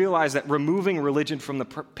realize that removing religion from the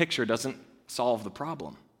picture doesn't solve the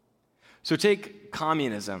problem. So take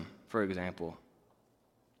communism, for example.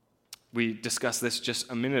 We discussed this just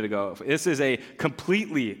a minute ago. This is a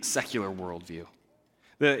completely secular worldview.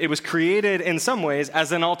 It was created in some ways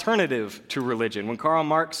as an alternative to religion. When Karl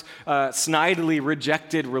Marx snidely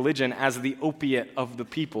rejected religion as the opiate of the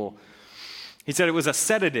people, he said it was a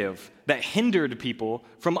sedative that hindered people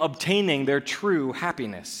from obtaining their true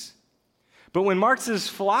happiness. But when Marx's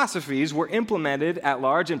philosophies were implemented at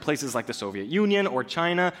large in places like the Soviet Union or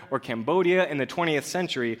China or Cambodia in the 20th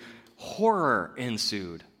century, horror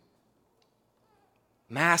ensued.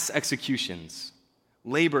 Mass executions,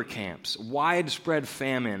 labor camps, widespread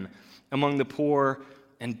famine among the poor,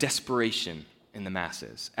 and desperation in the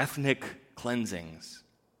masses, ethnic cleansings.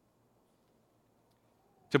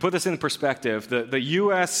 To put this in perspective, the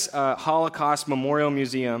U.S. Holocaust Memorial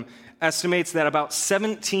Museum estimates that about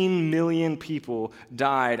 17 million people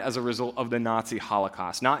died as a result of the Nazi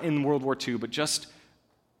Holocaust, not in World War II, but just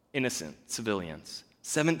innocent civilians.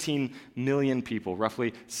 17 million people,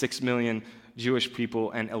 roughly 6 million Jewish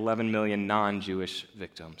people and 11 million non-Jewish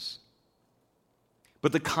victims.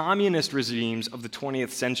 But the communist regimes of the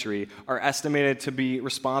 20th century are estimated to be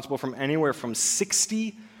responsible from anywhere from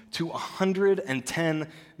 60 to 110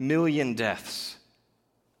 million deaths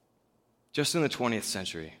just in the 20th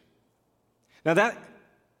century. Now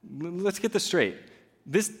let's get this straight.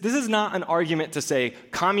 This is not an argument to say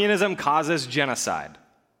communism causes genocide.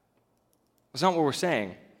 That's not what we're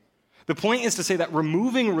saying. The point is to say that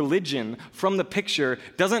removing religion from the picture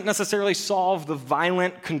doesn't necessarily solve the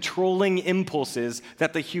violent, controlling impulses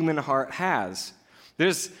that the human heart has.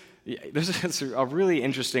 There's a really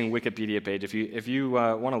interesting Wikipedia page, if you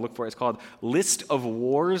want to look for it. It's called List of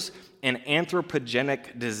Wars and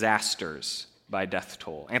Anthropogenic Disasters by Death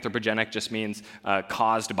Toll. Anthropogenic just means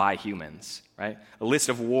caused by humans, right? A list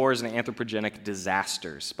of wars and anthropogenic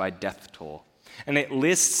disasters by Death Toll. And it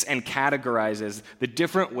lists and categorizes the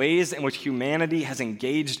different ways in which humanity has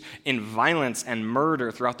engaged in violence and murder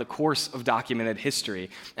throughout the course of documented history.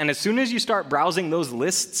 And as soon as you start browsing those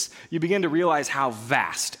lists, you begin to realize how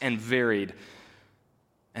vast and varied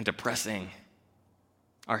and depressing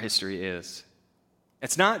our history is.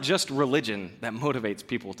 It's not just religion that motivates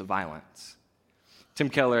people to violence. Tim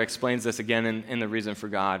Keller explains this again in The Reason for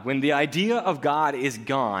God. When the idea of God is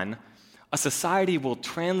gone, a society will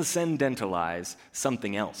transcendentalize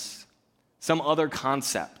something else, some other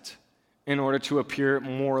concept, in order to appear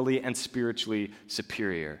morally and spiritually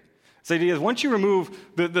superior. This idea is once you remove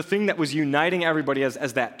the thing that was uniting everybody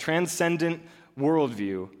as that transcendent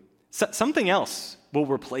worldview, something else will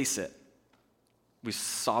replace it. We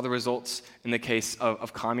saw the results in the case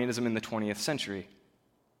of communism in the 20th century.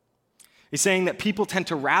 He's saying that people tend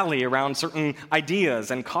to rally around certain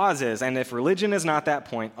ideas and causes, and if religion is not that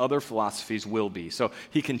point, other philosophies will be. So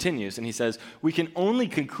he continues, and he says, we can only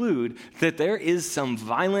conclude that there is some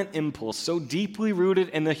violent impulse so deeply rooted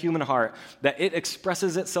in the human heart that it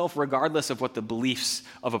expresses itself regardless of what the beliefs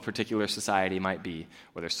of a particular society might be,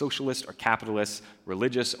 whether socialist or capitalist,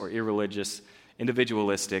 religious or irreligious,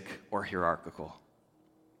 individualistic or hierarchical.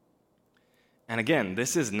 And again,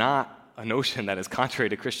 this is not a notion that is contrary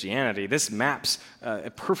to Christianity. This maps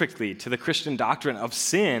perfectly to the Christian doctrine of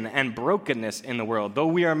sin and brokenness in the world. Though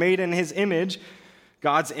we are made in his image,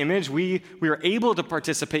 God's image, we are able to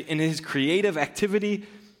participate in his creative activity,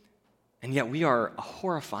 and yet we are a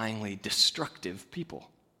horrifyingly destructive people.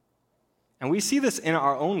 And we see this in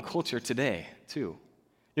our own culture today, too.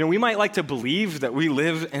 You know, we might like to believe that we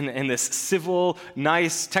live in this civil,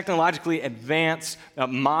 nice, technologically advanced,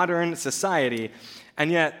 modern society,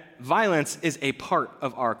 and yet violence is a part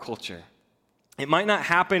of our culture. It might not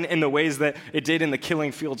happen in the ways that it did in the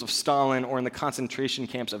killing fields of Stalin or in the concentration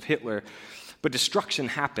camps of Hitler, but destruction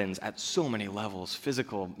happens at so many levels: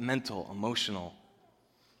 physical, mental, emotional.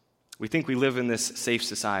 We think we live in this safe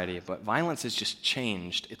society, but violence has just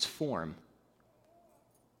changed its form.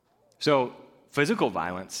 So physical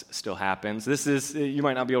violence still happens. This is, you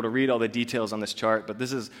might not be able to read all the details on this chart, but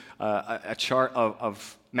this is a chart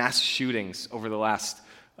of mass shootings over the last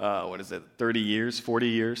 30 years, 40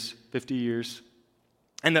 years, 50 years.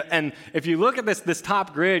 And if you look at this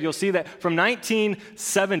top grid, you'll see that from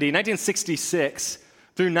 1966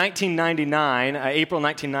 through 1999, April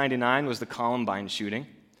 1999 was the Columbine shooting.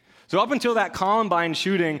 So up until that Columbine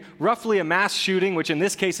shooting, roughly a mass shooting, which in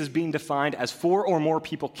this case is being defined as 4 or more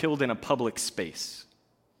people killed in a public space.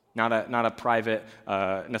 Not a private,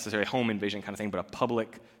 necessarily home invasion kind of thing, but a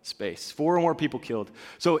public space. 4 or more people killed.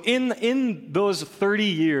 So in those 30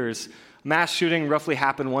 years, mass shooting roughly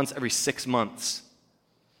happened once every 6 months.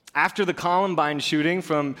 After the Columbine shooting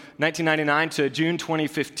from 1999 to June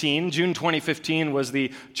 2015 was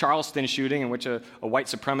the Charleston shooting in which a white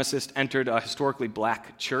supremacist entered a historically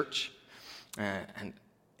black church and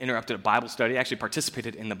interrupted a Bible study, actually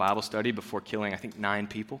participated in the Bible study before killing, I think, 9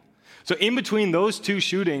 people. So in between those two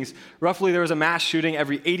shootings, roughly there was a mass shooting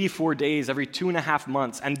every 84 days, every 2.5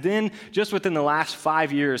 months. And then just within the last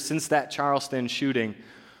 5 years since that Charleston shooting,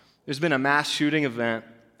 there's been a mass shooting event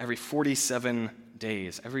every 47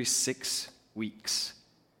 days, every 6 weeks.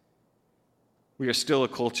 We are still a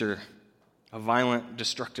culture, a violent,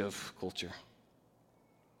 destructive culture.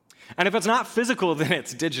 And if it's not physical, then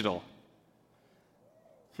it's digital.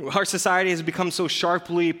 Our society has become so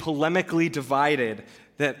sharply, polemically divided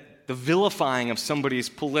that the vilifying of somebody's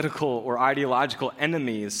political or ideological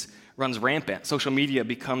enemies runs rampant. Social media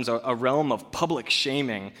becomes a realm of public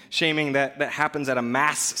shaming that happens at a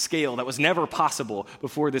mass scale that was never possible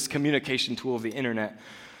before this communication tool of the internet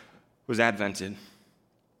was advented.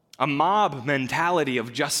 A mob mentality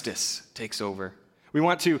of justice takes over. We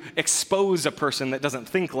want to expose a person that doesn't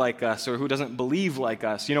think like us or who doesn't believe like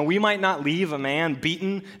us. We might not leave a man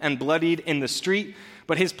beaten and bloodied in the street,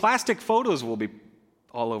 but his plastic photos will be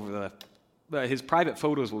all over his private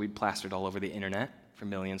photos will be plastered all over the internet for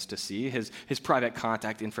millions to see. His private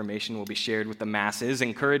contact information will be shared with the masses,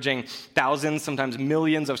 encouraging thousands, sometimes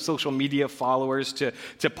millions of social media followers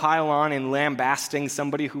to pile on and lambasting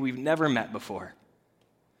somebody who we've never met before.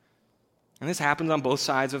 And this happens on both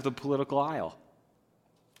sides of the political aisle.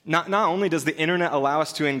 Not only does the internet allow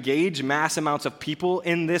us to engage mass amounts of people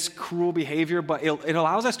in this cruel behavior, but it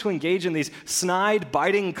allows us to engage in these snide,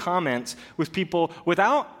 biting comments with people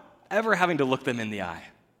without ever having to look them in the eye.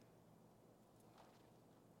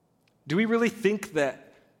 Do we really think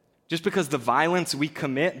that just because the violence we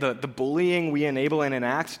commit, the bullying we enable and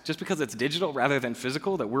enact, just because it's digital rather than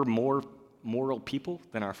physical, that we're more moral people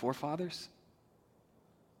than our forefathers?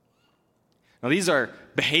 Now, these are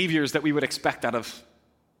behaviors that we would expect out of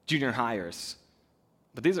junior hires.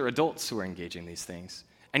 But these are adults who are engaging these things.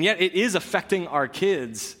 And yet it is affecting our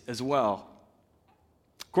kids as well.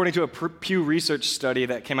 According to a Pew Research study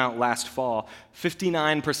that came out last fall,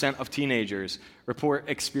 59% of teenagers report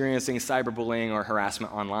experiencing cyberbullying or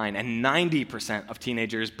harassment online, and 90% of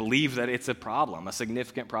teenagers believe that it's a problem, a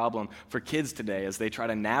significant problem for kids today as they try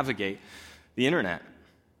to navigate the internet.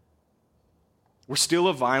 We're still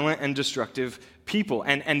a violent and destructive people,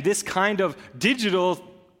 and this kind of digital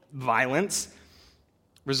violence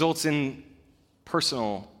results in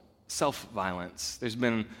personal self-violence. There's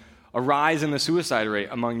been a rise in the suicide rate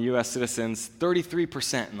among U.S. citizens,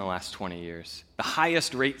 33% in the last 20 years, the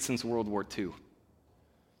highest rate since World War II.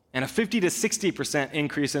 And a 50 to 60%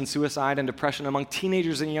 increase in suicide and depression among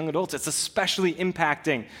teenagers and young adults. It's especially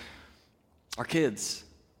impacting our kids,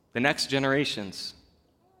 the next generations.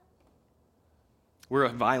 We're a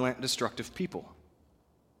violent, destructive people.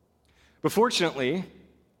 But fortunately,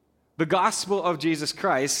 the gospel of Jesus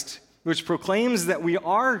Christ, which proclaims that we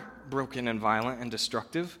are broken and violent and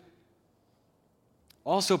destructive,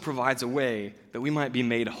 also provides a way that we might be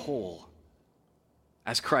made whole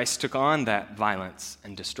as Christ took on that violence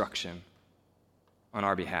and destruction on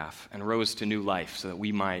our behalf and rose to new life so that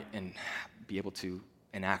we might be able to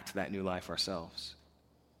enact that new life ourselves.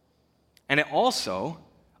 And it also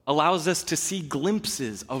allows us to see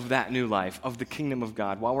glimpses of that new life, of the kingdom of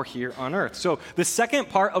God, while we're here on earth. So the second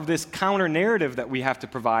part of this counter-narrative that we have to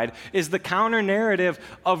provide is the counter-narrative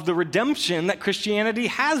of the redemption that Christianity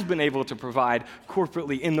has been able to provide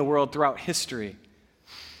corporately in the world throughout history.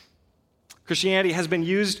 Christianity has been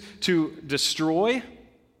used to destroy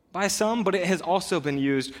by some, but it has also been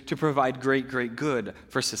used to provide great, great good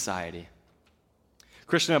for society.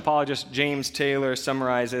 Christian apologist James Taylor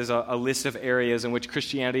summarizes a list of areas in which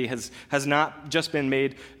Christianity has not just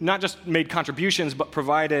made contributions, but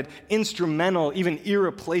provided instrumental, even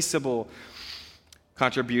irreplaceable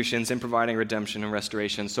contributions in providing redemption and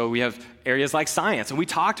restoration. So we have areas like science, and we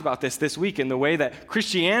talked about this week in the way that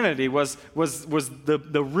Christianity was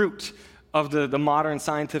the root of the modern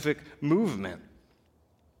scientific movement.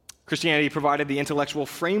 Christianity provided the intellectual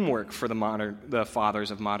framework for the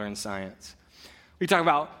fathers of modern science. We talk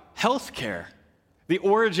about healthcare, the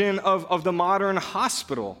origin of the modern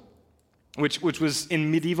hospital, which was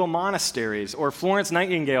in medieval monasteries, or Florence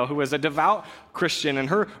Nightingale, who was a devout Christian, and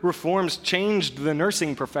her reforms changed the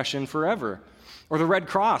nursing profession forever, or the Red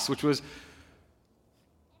Cross, which was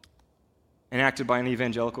enacted by an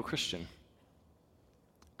evangelical Christian.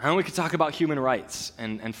 And we could talk about human rights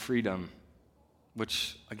and freedom,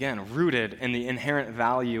 which, again, rooted in the inherent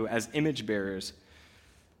value as image bearers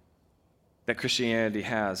that Christianity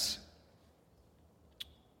has.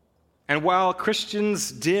 And while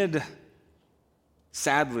Christians did,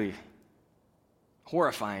 sadly,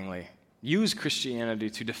 horrifyingly, use Christianity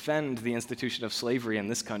to defend the institution of slavery in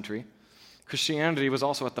this country, Christianity was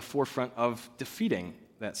also at the forefront of defeating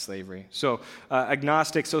that slavery. So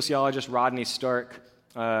agnostic sociologist Rodney Stark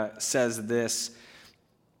says this: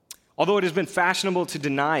 although it has been fashionable to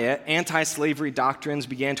deny it, anti-slavery doctrines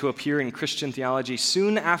began to appear in Christian theology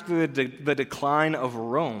soon after the decline of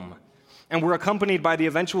Rome, and were accompanied by the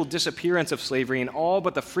eventual disappearance of slavery in all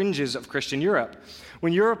but the fringes of Christian Europe.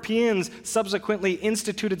 When Europeans subsequently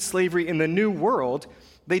instituted slavery in the New World,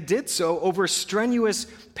 they did so over strenuous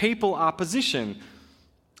papal opposition,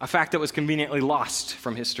 a fact that was conveniently lost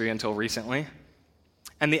from history until recently.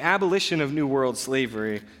 And the abolition of New World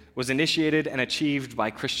slavery was initiated and achieved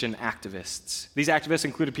by Christian activists. These activists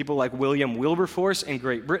included people like William Wilberforce in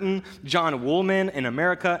Great Britain, John Woolman in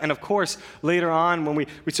America, and of course, later on, when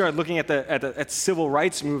we started looking at the civil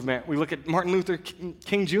rights movement, we look at Martin Luther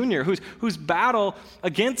King Jr., whose battle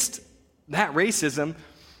against that racism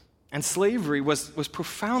and slavery was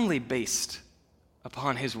profoundly based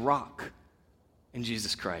upon his rock in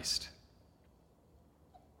Jesus Christ.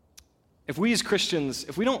 If we as Christians,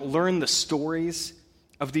 if we don't learn the stories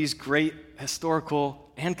of these great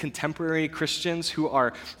historical and contemporary Christians who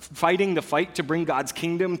are fighting the fight to bring God's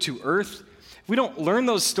kingdom to earth, if we don't learn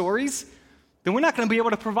those stories, then we're not going to be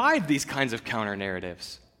able to provide these kinds of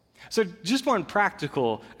counter-narratives. So just one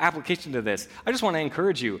practical application to this, I just want to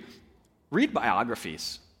encourage you, read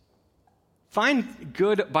biographies. Find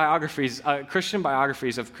good biographies, Christian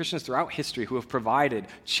biographies of Christians throughout history who have provided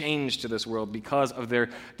change to this world because of their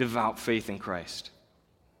devout faith in Christ.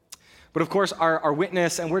 But of course, our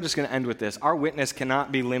witness, and we're just going to end with this, our witness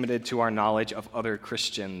cannot be limited to our knowledge of other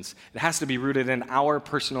Christians. It has to be rooted in our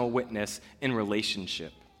personal witness in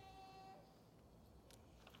relationship.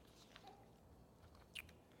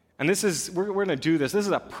 And this is, we're going to do this. This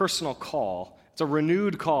is a personal call. It's a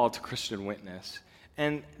renewed call to Christian witness.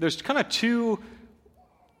 And there's kind of two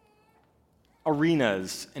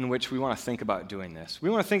arenas in which we want to think about doing this. We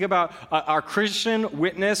want to think about our Christian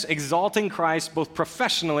witness exalting Christ both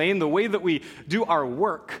professionally in the way that we do our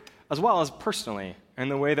work, as well as personally, and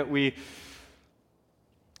the way that we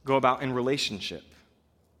go about in relationship.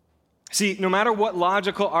 See, no matter what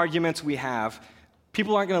logical arguments we have,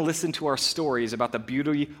 people aren't going to listen to our stories about the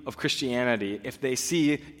beauty of Christianity if they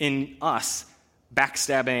see in us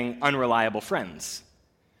backstabbing, unreliable friends.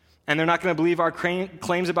 And they're not going to believe our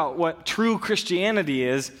claims about what true Christianity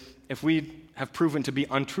is if we have proven to be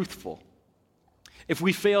untruthful. If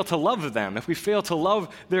we fail to love them, if we fail to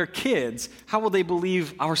love their kids, how will they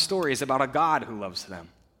believe our stories about a God who loves them?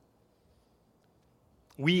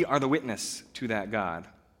 We are the witness to that God.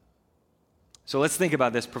 So let's think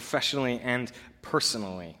about this professionally and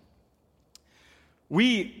personally.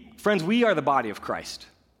 Friends, we are the body of Christ.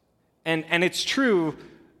 And it's true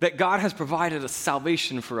that God has provided a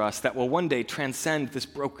salvation for us that will one day transcend this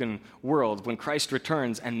broken world when Christ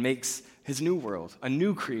returns and makes his new world, a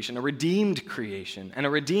new creation, a redeemed creation, and a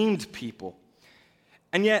redeemed people.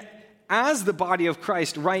 And yet, as the body of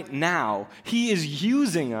Christ right now, he is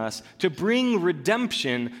using us to bring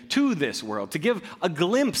redemption to this world, to give a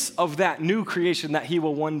glimpse of that new creation that he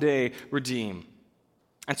will one day redeem.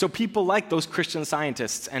 And so people like those Christian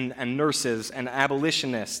scientists and nurses and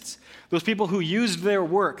abolitionists, those people who used their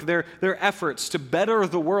work, their efforts to better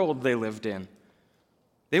the world they lived in,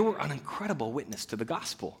 they were an incredible witness to the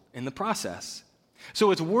gospel in the process.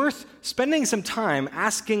 So it's worth spending some time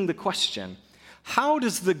asking the question, how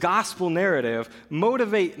does the gospel narrative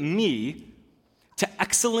motivate me to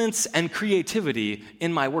excellence and creativity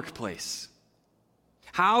in my workplace?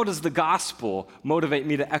 How does the gospel motivate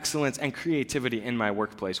me to excellence and creativity in my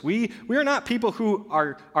workplace? We are not people who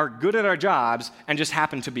are good at our jobs and just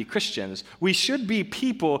happen to be Christians. We should be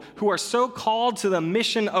people who are so called to the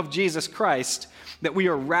mission of Jesus Christ that we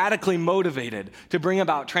are radically motivated to bring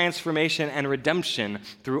about transformation and redemption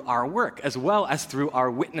through our work, as well as through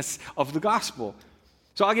our witness of the gospel.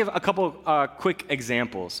 So I'll give a couple quick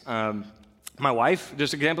examples. My wife,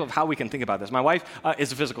 just an example of how we can think about this. My wife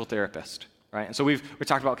is a physical therapist. Right? And so we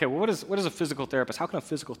talked about, okay, well, what is a physical therapist? How can a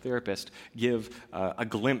physical therapist give a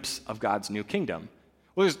glimpse of God's new kingdom?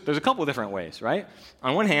 Well, there's a couple of different ways, right?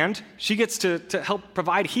 On one hand, she gets to help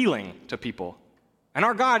provide healing to people. And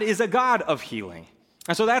our God is a God of healing.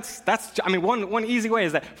 And so that's one easy way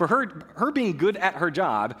is that for her being good at her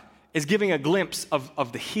job is giving a glimpse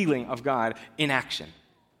of the healing of God in action.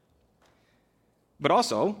 But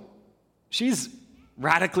also, she's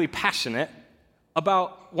radically passionate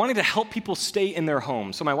about wanting to help people stay in their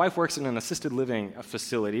homes. So my wife works in an assisted living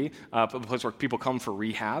facility, a place where people come for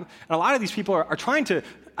rehab. And a lot of these people are trying to,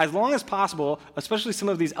 as long as possible, especially some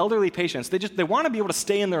of these elderly patients, they want to be able to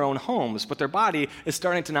stay in their own homes, but their body is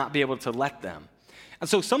starting to not be able to let them. And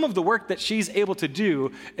so some of the work that she's able to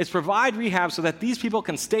do is provide rehab so that these people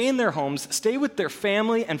can stay in their homes, stay with their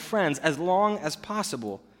family and friends as long as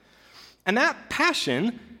possible. And that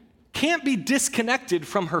passion can't be disconnected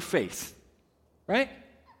from her faith, right?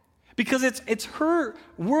 Because it's her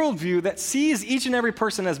worldview that sees each and every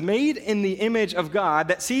person as made in the image of God,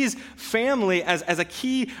 that sees family as a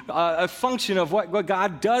key a function of what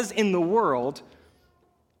God does in the world,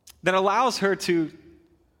 that allows her to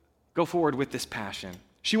go forward with this passion.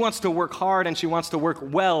 She wants to work hard and she wants to work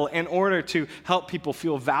well in order to help people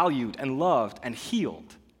feel valued and loved and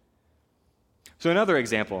healed. So another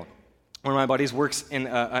example. One of my buddies works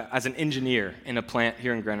as an engineer in a plant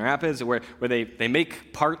here in Grand Rapids where they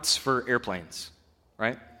make parts for airplanes,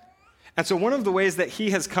 right? And so one of the ways that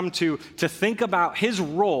he has come to think about his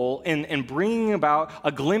role in bringing about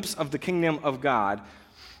a glimpse of the kingdom of God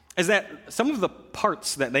is that some of the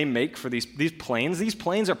parts that they make for these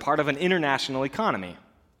planes are part of an international economy,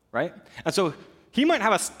 right? And so he might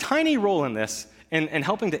have a tiny role in this, and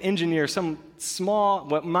helping to engineer some small,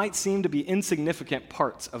 what might seem to be insignificant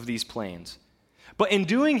parts of these planes. But in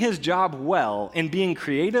doing his job well, in being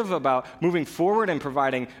creative about moving forward and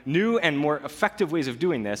providing new and more effective ways of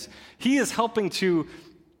doing this, he is helping to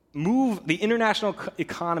move the international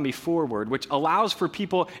economy forward, which allows for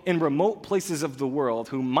people in remote places of the world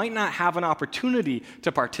who might not have an opportunity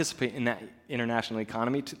to participate in that international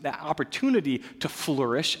economy, that opportunity to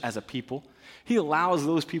flourish as a people. He allows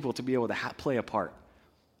those people to be able to play a part.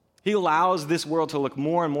 He allows this world to look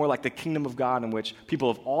more and more like the kingdom of God in which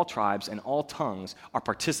people of all tribes and all tongues are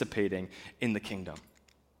participating in the kingdom.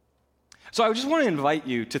 So I just want to invite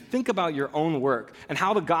you to think about your own work and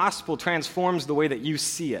how the gospel transforms the way that you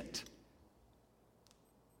see it.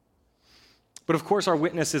 But of course, our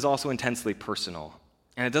witness is also intensely personal.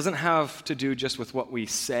 And it doesn't have to do just with what we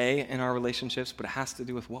say in our relationships, but it has to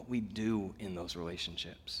do with what we do in those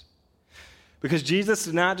relationships. Because Jesus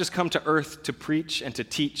did not just come to earth to preach and to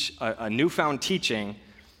teach a newfound teaching,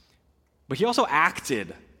 but he also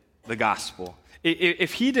acted the gospel.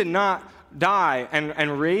 If he did not die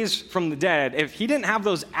and raise from the dead, if he didn't have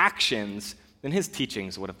those actions, then his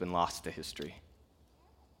teachings would have been lost to history.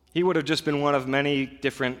 He would have just been one of many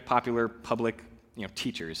different popular public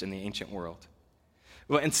teachers in the ancient world.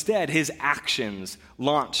 Well, instead, his actions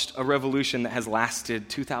launched a revolution that has lasted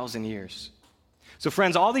 2,000 years. So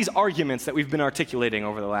friends, all these arguments that we've been articulating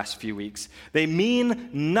over the last few weeks, they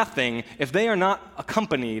mean nothing if they are not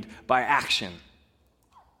accompanied by action.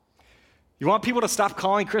 You want people to stop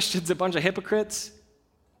calling Christians a bunch of hypocrites?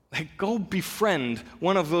 Go befriend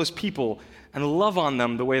one of those people and love on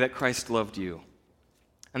them the way that Christ loved you.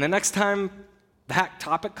 And the next time that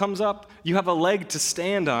topic comes up, you have a leg to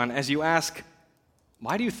stand on as you ask,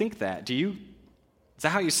 why do you think that? Is that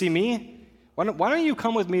how you see me? Why don't you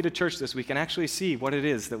come with me to church this week and actually see what it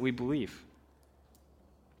is that we believe?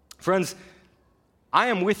 Friends, I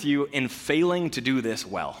am with you in failing to do this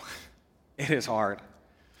well. It is hard.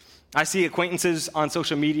 I see acquaintances on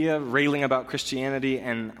social media railing about Christianity,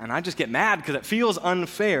 and I just get mad because it feels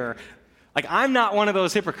unfair. Like I'm not one of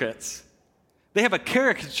those hypocrites. They have a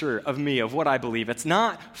caricature of me, of what I believe. It's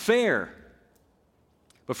not fair.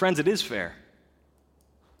 But friends, it is fair.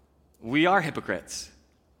 We are hypocrites.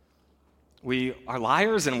 We are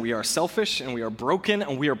liars, and we are selfish, and we are broken,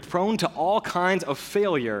 and we are prone to all kinds of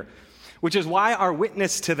failure, which is why our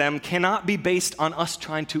witness to them cannot be based on us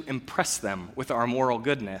trying to impress them with our moral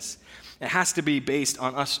goodness. It has to be based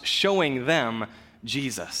on us showing them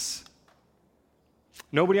Jesus.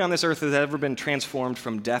 Nobody on this earth has ever been transformed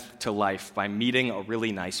from death to life by meeting a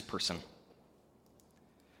really nice person.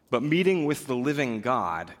 But meeting with the living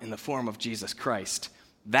God in the form of Jesus Christ,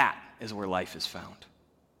 that is where life is found.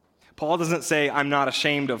 Paul doesn't say, I'm not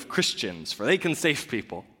ashamed of Christians, for they can save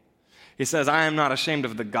people. He says, I am not ashamed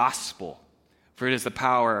of the gospel, for it is the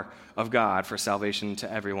power of God for salvation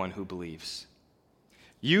to everyone who believes.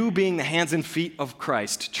 You being the hands and feet of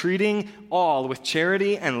Christ, treating all with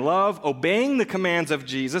charity and love, obeying the commands of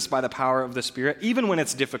Jesus by the power of the Spirit, even when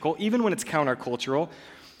it's difficult, even when it's countercultural,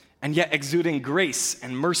 and yet exuding grace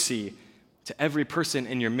and mercy to every person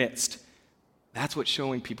in your midst. That's what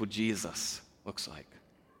showing people Jesus looks like.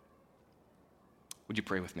 Would you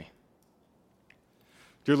pray with me?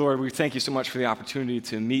 Dear Lord, we thank you so much for the opportunity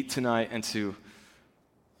to meet tonight and to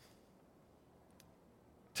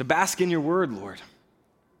bask in your word, Lord,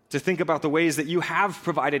 to think about the ways that you have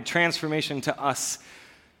provided transformation to us.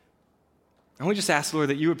 And we just ask, Lord,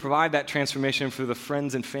 that you would provide that transformation for the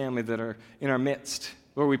friends and family that are in our midst.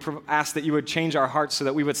 Lord, we ask that you would change our hearts so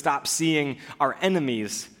that we would stop seeing our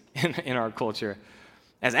enemies in our culture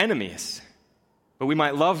as enemies, but we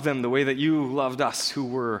might love them the way that you loved us who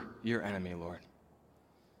were your enemy, Lord.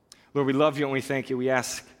 Lord, we love you and we thank you. We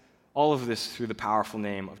ask all of this through the powerful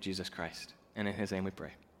name of Jesus Christ. And in his name we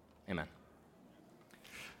pray. Amen.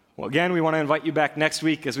 Well, again, we want to invite you back next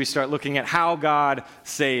week as we start looking at how God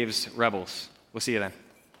saves rebels. We'll see you then.